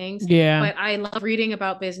different things, Yeah. but I love reading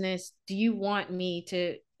about business. Do you want me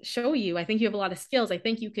to show you? I think you have a lot of skills. I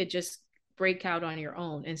think you could just break out on your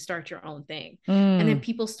own and start your own thing. And then Mm.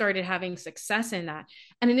 people started having success in that.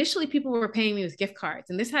 And initially, people were paying me with gift cards.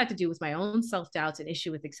 And this had to do with my own self doubts and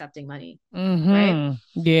issue with accepting money. Right. Mm-hmm.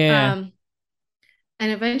 Yeah. Um,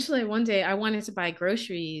 and eventually, one day, I wanted to buy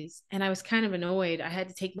groceries, and I was kind of annoyed. I had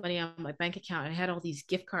to take money out of my bank account. And I had all these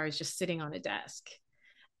gift cards just sitting on a desk.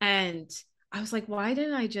 And I was like, why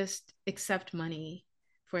didn't I just accept money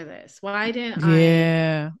for this? Why didn't I?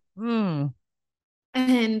 Yeah. Mm.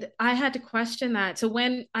 And I had to question that. So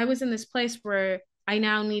when I was in this place where I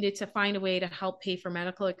now needed to find a way to help pay for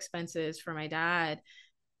medical expenses for my dad,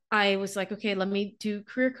 I was like, okay, let me do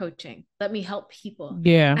career coaching. Let me help people.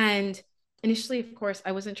 Yeah. And initially, of course,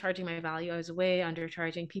 I wasn't charging my value. I was way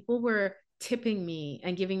undercharging. People were tipping me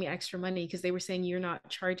and giving me extra money because they were saying, you're not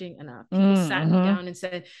charging enough. People sat me Mm-hmm. down and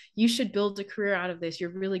said, you should build a career out of this. You're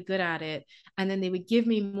really good at it. And then they would give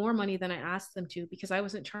me more money than I asked them to because I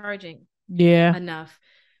wasn't charging Yeah. enough.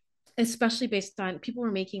 especially based on people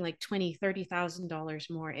were making like $20,000, $30,000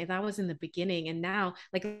 more, and that was in the beginning. And now,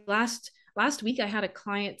 like last week, I had a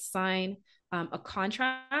client sign a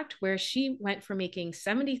contract where she went from making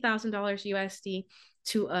 $70,000 USD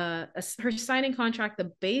to her signing contract.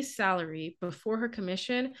 The base salary before her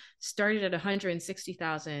commission started at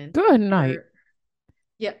 160,000. Good night.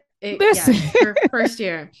 Yeah, Listen. her first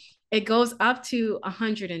year. It goes up to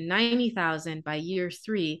 190,000 by year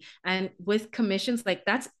 3. And with commissions, like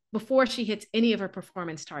that's before she hits any of her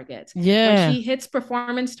performance targets. When Yeah. she hits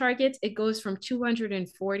performance targets, it goes from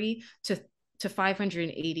 240 to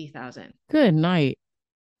 580,000. Good night.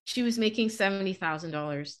 She was making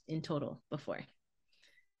 $70,000 in total before.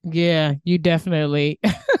 Yeah, you definitely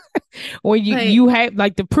when you Like, have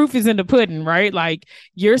like the proof is in the pudding, right? Like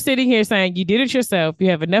you're sitting here saying you did it yourself. You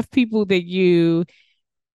have enough people that you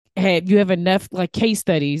have enough like case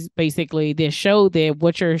studies basically that show that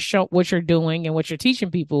what you're doing and what you're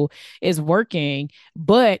teaching people is working.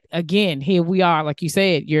 But again, here we are, like you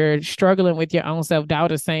said, you're struggling with your own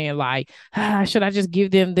self-doubt of saying like, should I just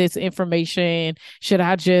give them this information? Should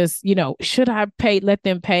I just, should I let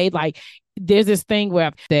them pay? Like there's this thing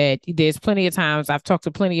where that there's plenty of times I've talked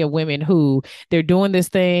to plenty of women who they're doing this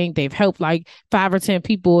thing, they've helped like 5 or 10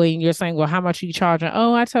 people, and you're saying, well, how much are you charging?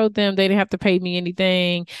 Oh, I told them they didn't have to pay me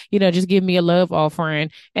anything, just give me a love offering.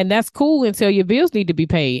 And that's cool until your bills need to be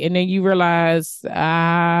paid. And then you realize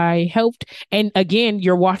I helped. And again,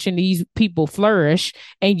 you're watching these people flourish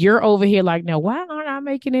and you're over here like, no, why aren't I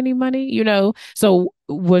making any money? So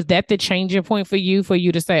was that the changing point for you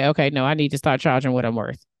to say, okay, no, I need to start charging what I'm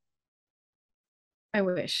worth? I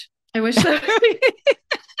wish. I wish that. I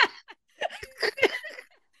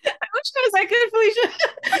wish I was that good, Felicia.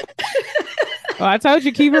 Well, I told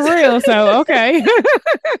you keep it real, so okay.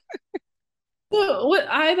 So what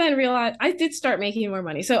I then realized, I did start making more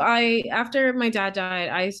money. So after my dad died,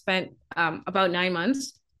 I spent about 9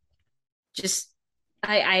 months. Just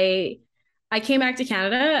I came back to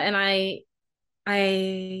Canada and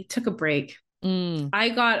I took a break.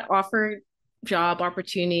 I got offered job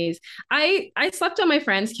opportunities. I slept on my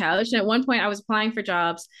friend's couch, and at one point I was applying for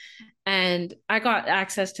jobs, and I got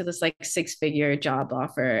access to this like 6-figure job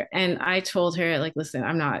offer. And I told her, like, listen,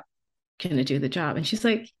 I'm not gonna do the job. And she's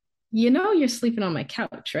like, you're sleeping on my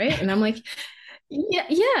couch, right? And I'm like,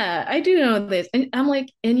 yeah, I do know this. And I'm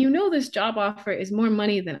like, and this job offer is more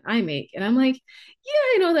money than I make. And I'm like, yeah,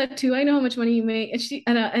 I know that too. I know how much money you make.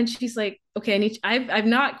 And she's like, okay, I've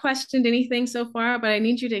not questioned anything so far, but I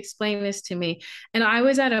need you to explain this to me. And I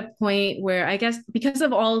was at a point where I guess because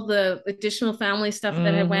of all the additional family stuff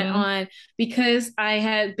that had went on, because I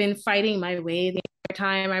had been fighting my way the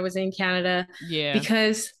entire time I was in Canada,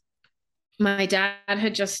 because my dad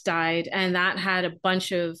had just died and that had a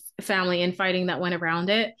bunch of family infighting that went around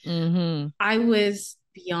it. I was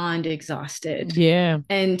beyond exhausted. Yeah.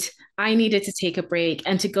 And I needed to take a break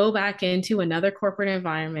and to go back into another corporate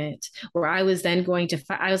environment where I was then going to,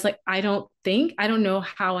 I was like, I don't know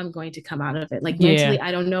how I'm going to come out of it. Like mentally,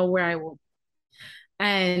 I don't know where I will.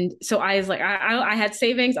 And so I was like, I had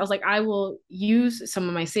savings. I was like, I will use some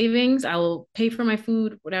of my savings. I will pay for my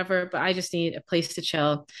food, whatever, but I just need a place to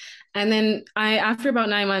chill. And then after about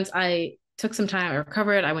 9 months, I took some time, I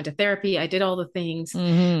recovered. I went to therapy. I did all the things.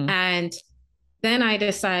 And then I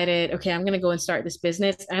decided, okay, I'm going to go and start this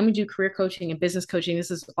business. I'm going to do career coaching and business coaching. This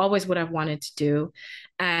is always what I've wanted to do.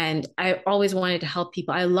 And I always wanted to help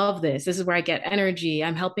people. I love this. This is where I get energy.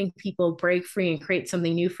 I'm helping people break free and create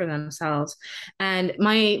something new for themselves. And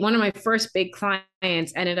one of my first big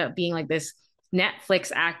clients ended up being like this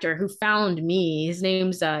Netflix actor who found me. His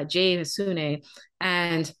name's Jay Hasune.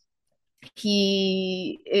 And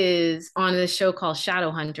he is on this show called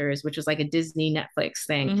Shadowhunters, which was like a Disney Netflix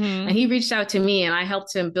thing. And he reached out to me and I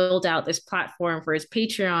helped him build out this platform for his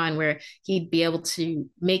Patreon where he'd be able to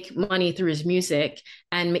make money through his music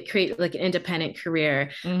and create like an independent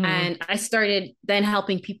career. And I started then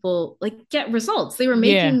helping people like get results. They were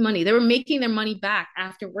making money. They were making their money back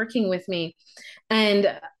after working with me.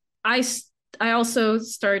 And I also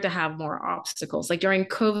started to have more obstacles. Like during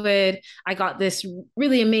COVID, I got this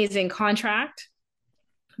really amazing contract,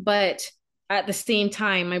 but at the same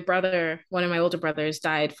time, one of my older brothers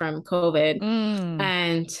died from COVID.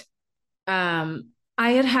 And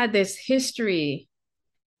I had this history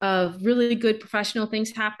of really good professional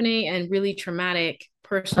things happening and really traumatic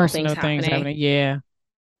personal things happening. Yeah.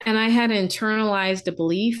 And I had internalized a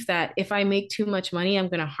belief that if I make too much money, I'm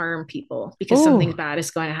going to harm people because something bad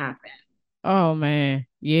is going to happen. Oh man.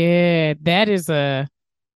 Yeah. That's a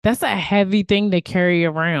heavy thing to carry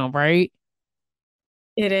around, right?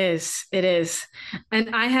 It is. It is.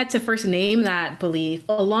 And I had to first name that belief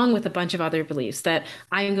along with a bunch of other beliefs that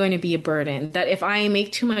I am going to be a burden, that if I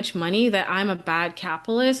make too much money, that I'm a bad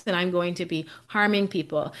capitalist and I'm going to be harming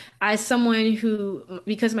people. As someone who,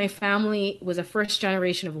 because my family was a first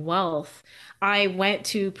generation of wealth, I went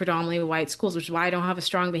to predominantly white schools, which is why I don't have a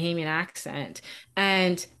strong Bahamian accent.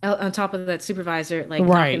 And on top of that, supervisor like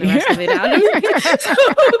knocking Right. the rest of it out of me. So,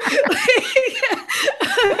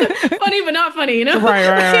 funny but not funny, you know?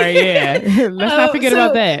 Right. Yeah. Let's not forget about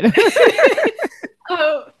So that.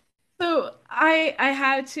 oh, so I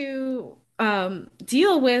had to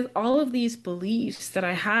deal with all of these beliefs that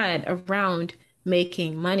I had around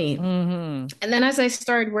making money. Hmm. And then as I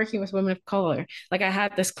started working with women of color, like I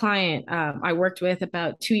had this client I worked with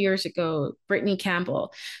about 2 years ago, Brittany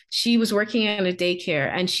Campbell. She was working at a daycare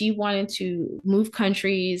and she wanted to move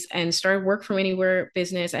countries and start work from anywhere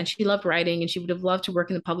business. And she loved writing and she would have loved to work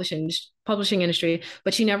in the publishing industry,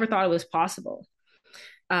 but she never thought it was possible.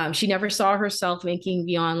 She never saw herself making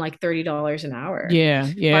beyond like $30 an hour. Yeah.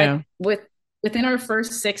 But Yeah. within our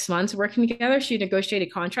first 6 months working together, she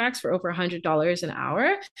negotiated contracts for over $100 an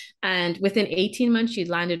hour. And within 18 months, she'd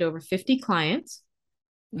landed over 50 clients.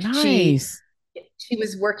 She Nice. she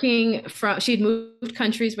was working from she'd moved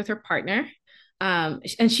countries with her partner.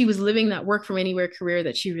 And she was living that work from anywhere career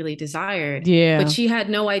that she really desired, but Yeah. she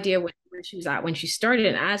had no idea where she was at when she started.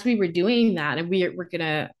 And as we were doing that, and we're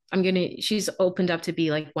gonna, I'm gonna, she's opened up to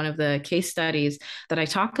be like one of the case studies that I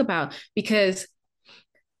talk about because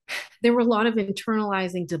there were a lot of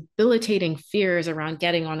internalizing, debilitating fears around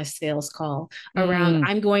getting on a sales call, around Mm.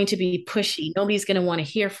 I'm going to be pushy. Nobody's going to want to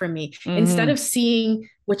hear from me. Instead Hmm. of seeing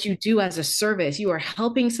what you do as a service, you are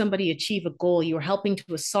helping somebody achieve a goal. You are helping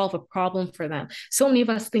to solve a problem for them. So many of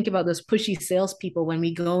us think about those pushy salespeople when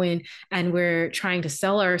we go in and we're trying to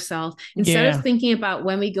sell ourselves, instead of Yeah. thinking about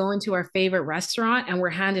when we go into our favorite restaurant and we're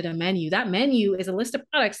handed a menu. That menu is a list of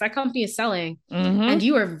products that company is selling Hmm. and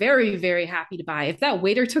you are very, very happy to buy. If that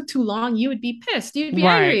waiter took too long, you would be pissed. You'd be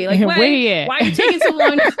Right. angry. Like, Where why? he at? Why are you taking so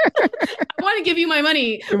long? I want to give you my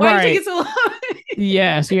money. Why are you taking Right. so long?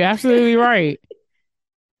 Yes, you're absolutely right.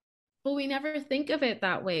 But we never think of it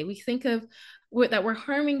that way. We think of that we're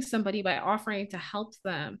harming somebody by offering to help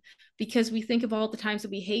them because we think of all the times that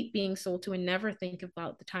we hate being sold to and never think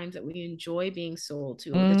about the times that we enjoy being sold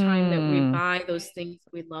to, the time that we Mm. buy those things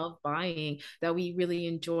we love buying, that we really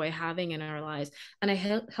enjoy having in our lives. And I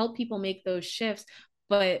help people make those shifts.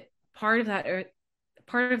 But part of that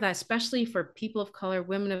part of that, especially for people of color,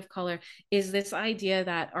 women of color, is this idea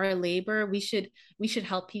that our labor, we should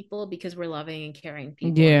help people because we're loving and caring people.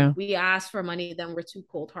 And if Yeah. we ask for money, then we're too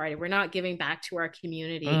cold hearted. We're not giving back to our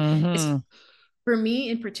community. It's Hmm. for me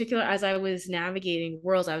in particular, as I was navigating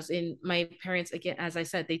worlds, I was in my parents, again, as I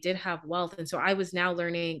said, they did have wealth. And so I was now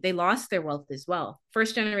learning they lost their wealth as well.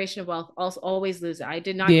 First generation of wealth also always lose it. I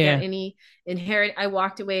did not get Yeah. any inherit. I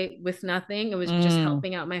walked away with nothing. It was just Mm.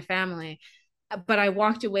 helping out my family, but I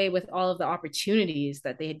walked away with all of the opportunities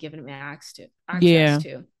that they had given me access Yeah.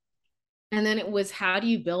 to. And then it was, how do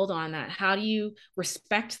you build on that? How do you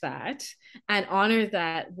respect that and honor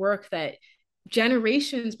that work that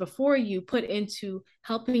generations before you put into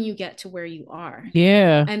helping you get to where you are?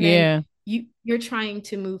 Yeah. And then Yeah. you're trying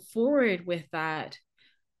to move forward with that,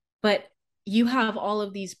 but you have all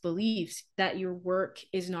of these beliefs that your work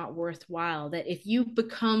is not worthwhile, that if you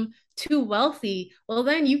become too wealthy, well,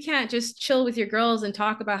 then you can't just chill with your girls and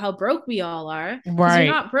talk about how broke we all are because you're Right.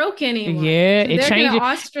 not broke anymore. Yeah. So It they're going to changes.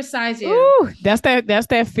 ostracize you. Ooh, that's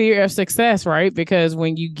that fear of success, right? Because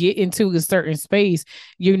when you get into a certain space,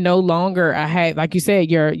 you no longer have, like you said,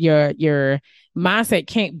 your mindset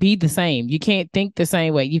can't be the same. You can't think the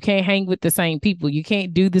same way. You can't hang with the same people. You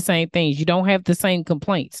can't do the same things. You don't have the same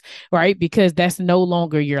complaints, right? Because that's no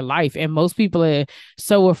longer your life. And most people are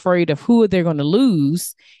so afraid of who they're going to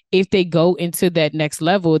lose if they go into that next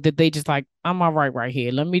level that they just like, I'm all right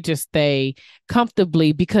here. Let me just stay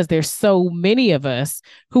comfortably because there's so many of us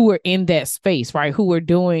who are in that space, right? Who are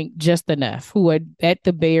doing just enough, who are at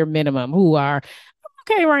the bare minimum, who are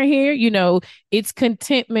okay right here. It's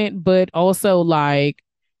contentment, but also like,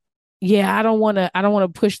 yeah, I don't want to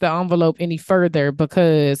push the envelope any further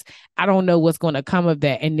because I don't know what's going to come of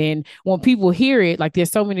that. And then when people hear it, like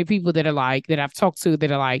there's so many people that are like that I've talked to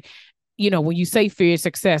that are like, when you say fear of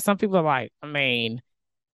success, some people are like, I mean,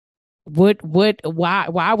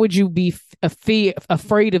 why would you be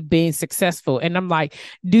afraid of being successful? And I'm like,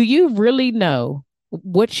 do you really know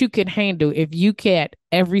what you can handle if you get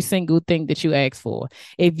every single thing that you ask for.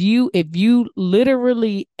 If you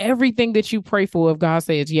literally everything that you pray for, if God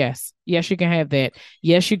says yes, yes, you can have that.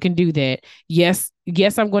 Yes, you can do that. Yes,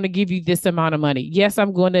 I'm going to give you this amount of money. Yes,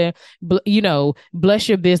 I'm going to, bless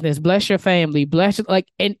your business, bless your family, bless like,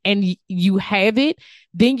 and you have it.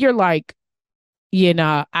 Then you're like,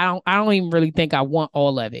 I don't even really think I want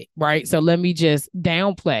all of it, right? So let me just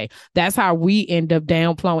downplay. That's how we end up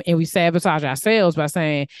downplaying and we sabotage ourselves by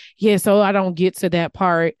saying, yeah, so I don't get to that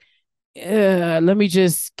part. Let me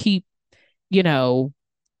just keep, you know,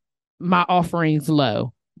 my offerings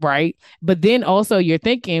low, right? But then also you're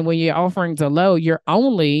thinking when your offerings are low, you're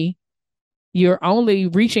only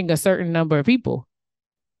reaching a certain number of people.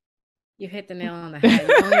 You hit the nail on the head.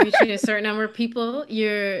 You're only reaching a certain number of people.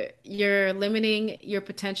 You're limiting your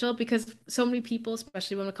potential because so many people,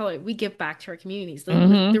 especially women of color, we give back to our communities.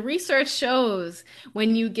 Mm-hmm. The research shows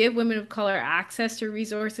when you give women of color access to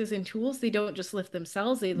resources and tools, they don't just lift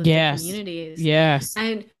themselves, they lift their Yes. communities. Yes.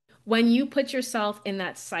 And when you put yourself in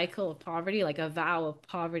that cycle of poverty, like a vow of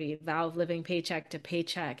poverty, a vow of living paycheck to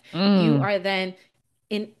paycheck, you Mm, are then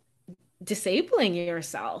in disabling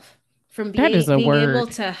yourself from that is a being able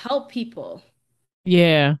word. to help people.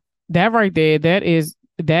 Yeah, that right there, that is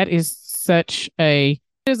such a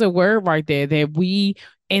there's a word right there that we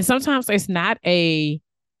and sometimes it's not a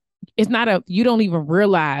you don't even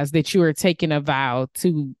realize that you are taking a vow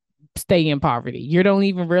to stay in poverty. You don't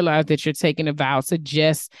even realize that you're taking a vow to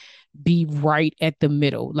just be right at the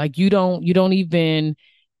middle. Like you don't even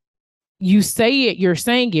you say it, you're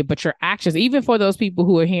saying it, but your actions, even for those people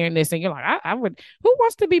who are hearing this and you're like, I would, who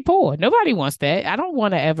wants to be poor? Nobody wants that. I don't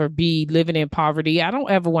want to ever be living in poverty. I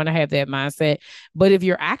don't ever want to have that mindset. But if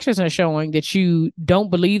your actions are showing that you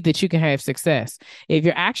don't believe that you can have success, if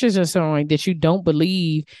your actions are showing that you don't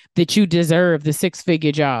believe that you deserve the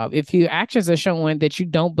six-figure job, if your actions are showing that you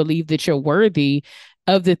don't believe that you're worthy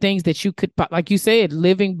of the things that you could, like you said,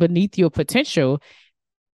 living beneath your potential,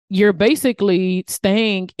 you're basically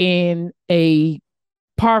staying in a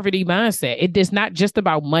poverty mindset. It is not just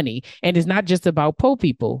about money and it's not just about poor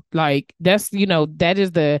people. Like that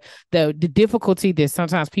is the difficulty that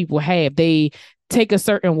sometimes people have. They take a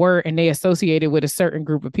certain word and they associate it with a certain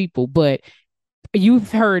group of people. But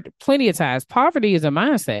you've heard plenty of times poverty is a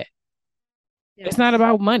mindset. It's not Yes.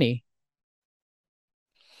 about money.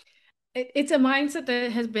 It's a mindset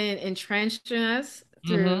that has been entrenched in us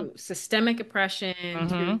Mm-hmm. through systemic oppression,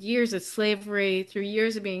 through Mm-hmm. years of slavery, through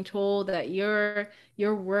years of being told that your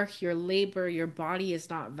work, your labor, your body is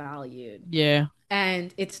not valued. Yeah.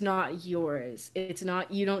 And it's not yours. It's not,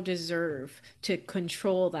 you don't deserve to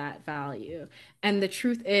control that value. And the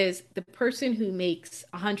truth is, the person who makes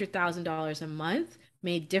 $100,000 a month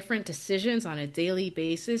made different decisions on a daily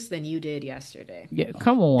basis than you did yesterday, Yeah.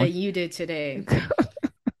 Come on. that you did today.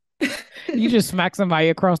 You just smack somebody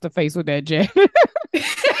across the face with that jab.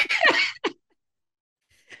 It's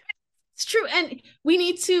true. And we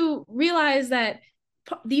need to realize that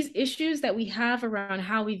these issues that we have around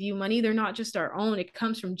how we view money, they're not just our own. It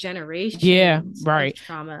comes from Yeah. generations of Right.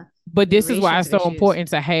 trauma, But this is why generations it's of so issues. important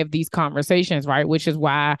to have these conversations, right? Which is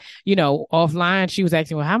why, offline she was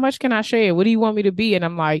asking, well, how much can I share? What do you want me to be? And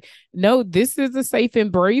I'm like, no, this is a safe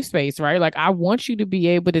and brave space, right? Like, I want you to be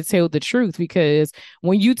able to tell the truth because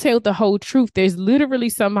when you tell the whole truth, there's literally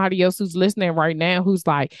somebody else who's listening right now who's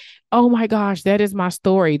like, oh my gosh, that is my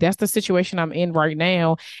story. That's the situation I'm in right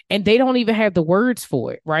now. And they don't even have the words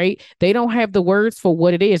for it, right? They don't have the words for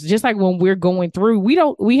what it is. Just like when we're going through,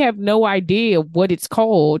 we have no idea what it's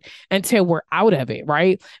called until we're out of it,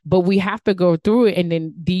 right? But we have to go through it. And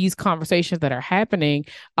then these conversations that are happening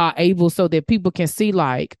are able so that people can see,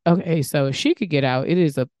 like, okay, so if she could get out, it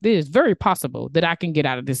is very possible that I can get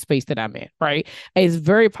out of this space that I'm in, right? It's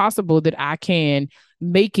very possible that I can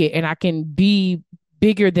make it and I can be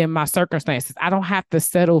bigger than my circumstances. I don't have to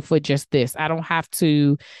settle for just this. I don't have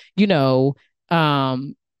to, you know,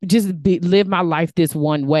 um, live my life this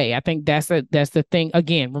one way. I think that's the thing.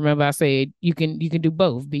 Again, remember I said you can do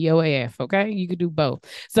both. BOAF, okay? You can do both.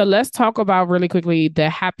 So let's talk about really quickly the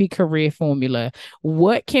happy career formula.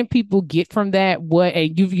 What can people get from that? What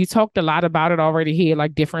and you talked a lot about it already here,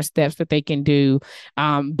 like different steps that they can do.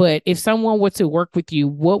 But if someone were to work with you,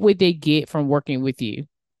 what would they get from working with you?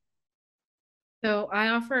 So I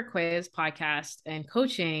offer a quiz, podcast, and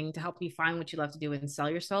coaching to help you find what you love to do and sell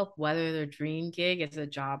yourself, whether their dream gig is a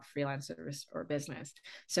job, freelance service, or business.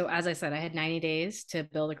 So as I said, I had 90 days to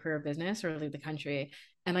build a career business or leave the country.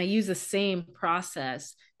 And I use the same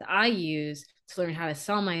process that I use to learn how to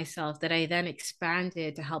sell myself that I then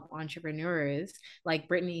expanded to help entrepreneurs like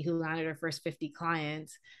Brittany, who landed her first 50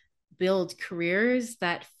 clients, build careers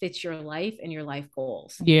that fit your life and your life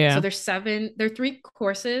goals. Yeah. So there are 3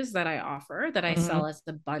 courses that I offer that I sell as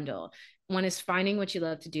a bundle. One is finding what you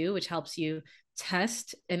love to do, which helps you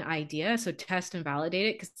test an idea. So test and validate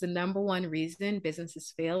it, because the number one reason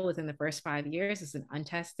businesses fail within the first 5 years is an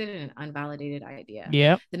untested and an unvalidated idea.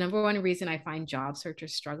 Yeah. The number one reason I find job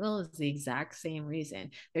searchers struggle is the exact same reason.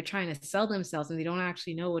 They're trying to sell themselves and they don't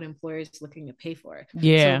actually know what employers are looking to pay for.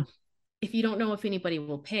 Yeah. So if you don't know if anybody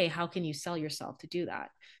will pay, how can you sell yourself to do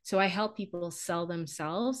that? So I help people sell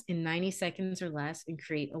themselves in 90 seconds or less and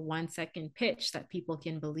create a 1-second pitch that people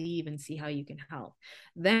can believe and see how you can help.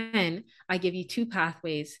 Then I give you 2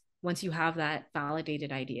 pathways once you have that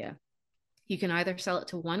validated idea. You can either sell it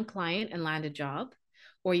to one client and land a job,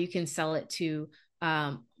 or you can sell it to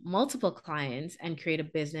multiple clients and create a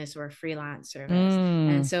business or a freelance service.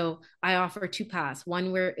 And so I offer 2 paths.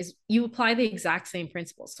 One where is you apply the exact same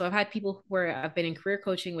principles. So I've had people where I've been in career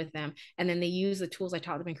coaching with them, and then they use the tools I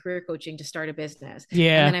taught them in career coaching to start a business.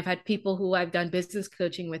 Yeah. And then I've had people who I've done business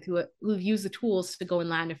coaching with who've used the tools to go and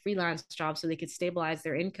land a freelance job so they could stabilize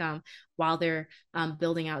their income while they're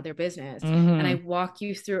building out their business. And I walk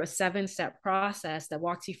you through a 7-step process that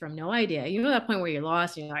walks you from no idea. You know that point where you're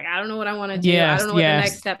lost and you're like, I don't know what I want to do. I don't know what the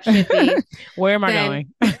next step should be. Where am I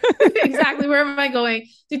going? Exactly. Where am I going?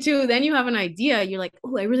 To 2, then you have an idea. You're like,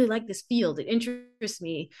 oh, I really like this field. It interests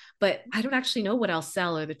me, but I don't actually know what I'll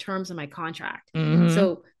sell or the terms of my contract.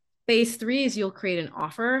 So phase 3 is you'll create an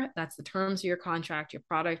offer. That's the terms of your contract, your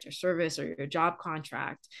product, your service, or your job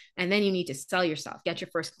contract. And then you need to sell yourself, get your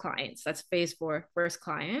first clients. That's phase 4, first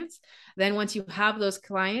clients. Then once you have those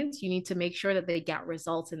clients, you need to make sure that they get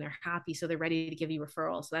results and they're happy. So they're ready to give you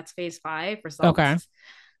referrals. So that's phase 5, results. Okay.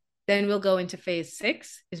 Then we'll go into phase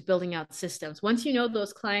 6 is building out systems. Once you know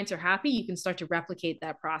those clients are happy, you can start to replicate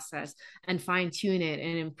that process and fine tune it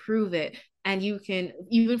and improve it. And you can,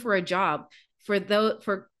 even for a job,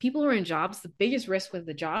 for people who are in jobs, the biggest risk with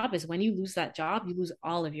the job is when you lose that job, you lose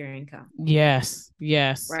all of your income. Yes.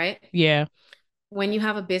 Right? Yeah. When you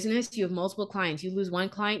have a business, you have multiple clients. You lose one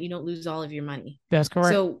client, you don't lose all of your money. That's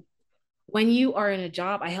correct. So when you are in a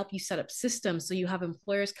job, I help you set up systems so you have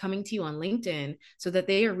employers coming to you on LinkedIn so that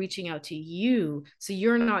they are reaching out to you. So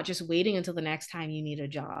you're not just waiting until the next time you need a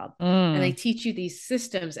job. And they teach you these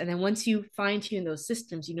systems. And then once you fine tune those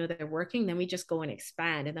systems, you know they're working, then we just go and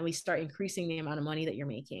expand. And then we start increasing the amount of money that you're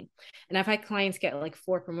making. And I've had clients get like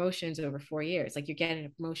 4 promotions over 4 years. Like you're getting a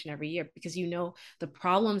promotion every year because you know the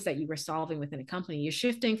problems that you were solving within a company. You're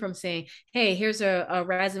shifting from saying, hey, here's a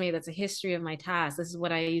resume that's a history of my tasks. This is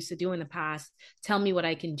what I used to do in the past. Tell me what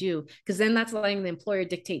I can do, because then that's letting the employer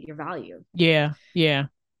dictate your value. Yeah.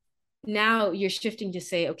 Now you're shifting to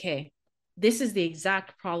say, okay, this is the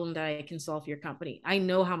exact problem that I can solve for your company. I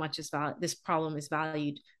know how much this problem is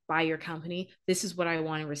valued by your company. This is what I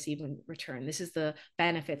want to receive in return. This is the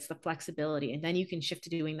benefits, the flexibility. And then you can shift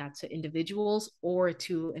to doing that to individuals or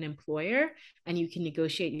to an employer, and you can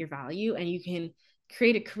negotiate your value and you can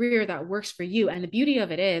create a career that works for you. And the beauty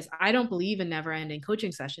of it is, I don't believe in never ending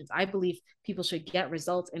coaching sessions. I believe people should get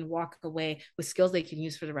results and walk away with skills they can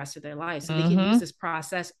use for the rest of their lives. So they can use this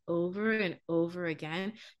process over and over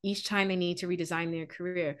again, each time they need to redesign their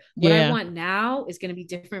career. What I want now is going to be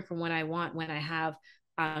different from what I want when I have,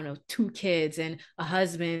 I don't know, 2 kids and a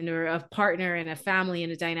husband or a partner and a family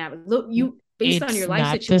and a dynamic. Look, based on your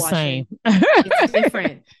life situation, it's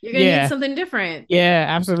different. You're going to need something different. Yeah,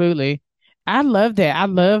 absolutely. I love that. I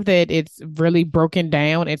love that it's really broken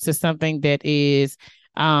down into something that is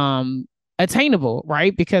attainable,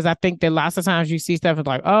 right? Because I think that lots of times you see stuff and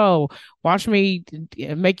like, oh, watch me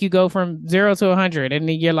make you go from 0 to 100. And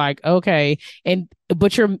then you're like, okay.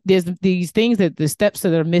 But there's these things that the steps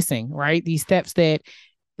that are missing, right? These steps that,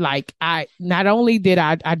 like, I not only did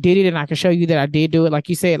I did it and I can show you that I did do it, like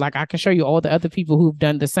you said, like I can show you all the other people who've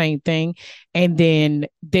done the same thing and then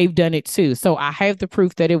they've done it too. So I have the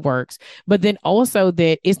proof that it works, but then also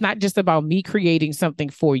that it's not just about me creating something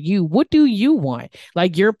for you. What do you want?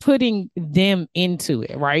 Like you're putting them into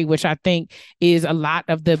it, right? Which I think is a lot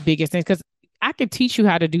of the biggest things, because I can teach you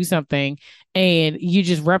how to do something and you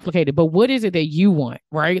just replicate it. But what is it that you want,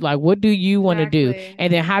 right? Like, what do you want to do?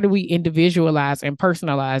 And then how do we individualize and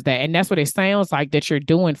personalize that? And that's what it sounds like that you're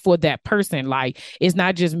doing for that person. Like, it's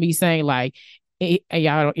not just me saying like,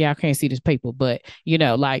 y'all can't see this paper, but you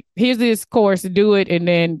know, like, here's this course to do it. And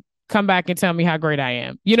then come back and tell me how great I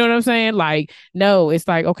am. You know what I'm saying? Like, no, it's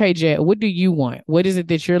like, okay, Jet, what do you want? What is it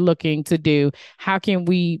that you're looking to do? How can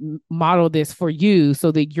we model this for you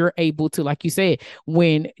so that you're able to, like you said,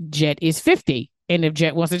 when Jet is 50 and if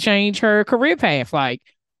Jet wants to change her career path, like,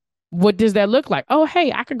 what does that look like? Oh,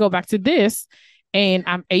 hey, I can go back to this And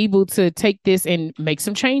I'm able to take this and make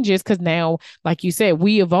some changes because now, like you said,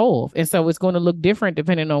 we evolve. And so it's going to look different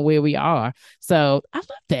depending on where we are. So I love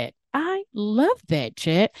that. I love that,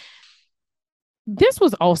 Jet. This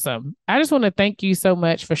was awesome. I just want to thank you so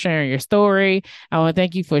much for sharing your story. I want to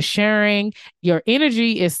thank you for sharing. Your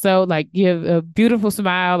energy is so like you have a beautiful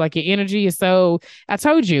smile. Like your energy is so, I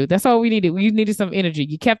told you, that's all we needed. We needed some energy.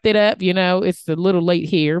 You kept it up. It's a little late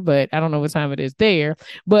here, but I don't know what time it is there.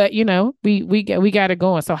 But we got it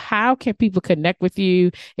going. So how can people connect with you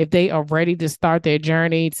if they are ready to start their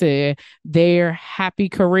journey to their happy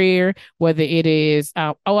career? Whether it is,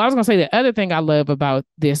 I was gonna say the other thing I love about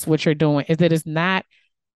this, what you're doing, is that it's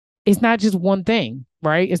not just one thing,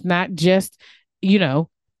 right? It's not just, an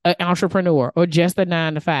entrepreneur or just a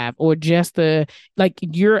 9 to 5 or just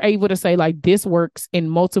you're able to say like this works in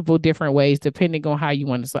multiple different ways depending on how you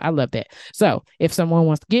want to. So I love that. So if someone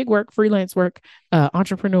wants gig work, freelance work,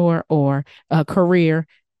 entrepreneur or career,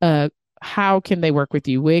 how can they work with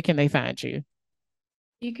you? Where can they find you?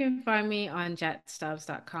 You can find me on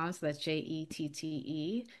jetstubbs.com. So that's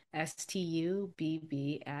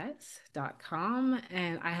JETTESTUBBS.com.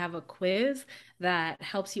 And I have a quiz that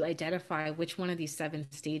helps you identify which one of these 7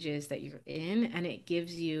 stages that you're in. And it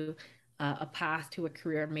gives you a path to a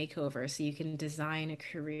career makeover. So you can design a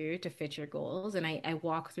career to fit your goals. And I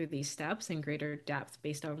walk through these steps in greater depth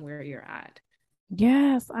based on where you're at.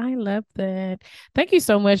 Yes, I love that. Thank you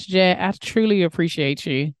so much, Jet. I truly appreciate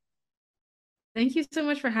you. Thank you so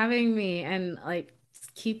much for having me and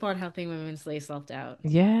keep on helping women slay self-doubt.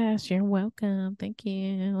 Yes, you're welcome. Thank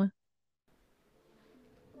you.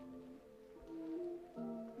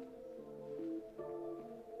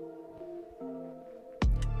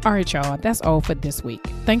 All right, y'all, that's all for this week.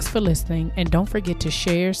 Thanks for listening, and don't forget to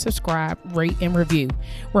share, subscribe, rate, and review.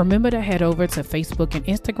 Remember to head over to Facebook and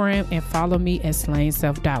Instagram and follow me at Slaying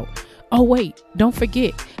Self-Doubt. Oh, wait, don't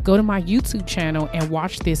forget, go to my YouTube channel and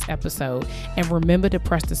watch this episode, and remember to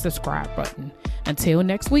press the subscribe button. Until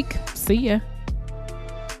next week, see ya.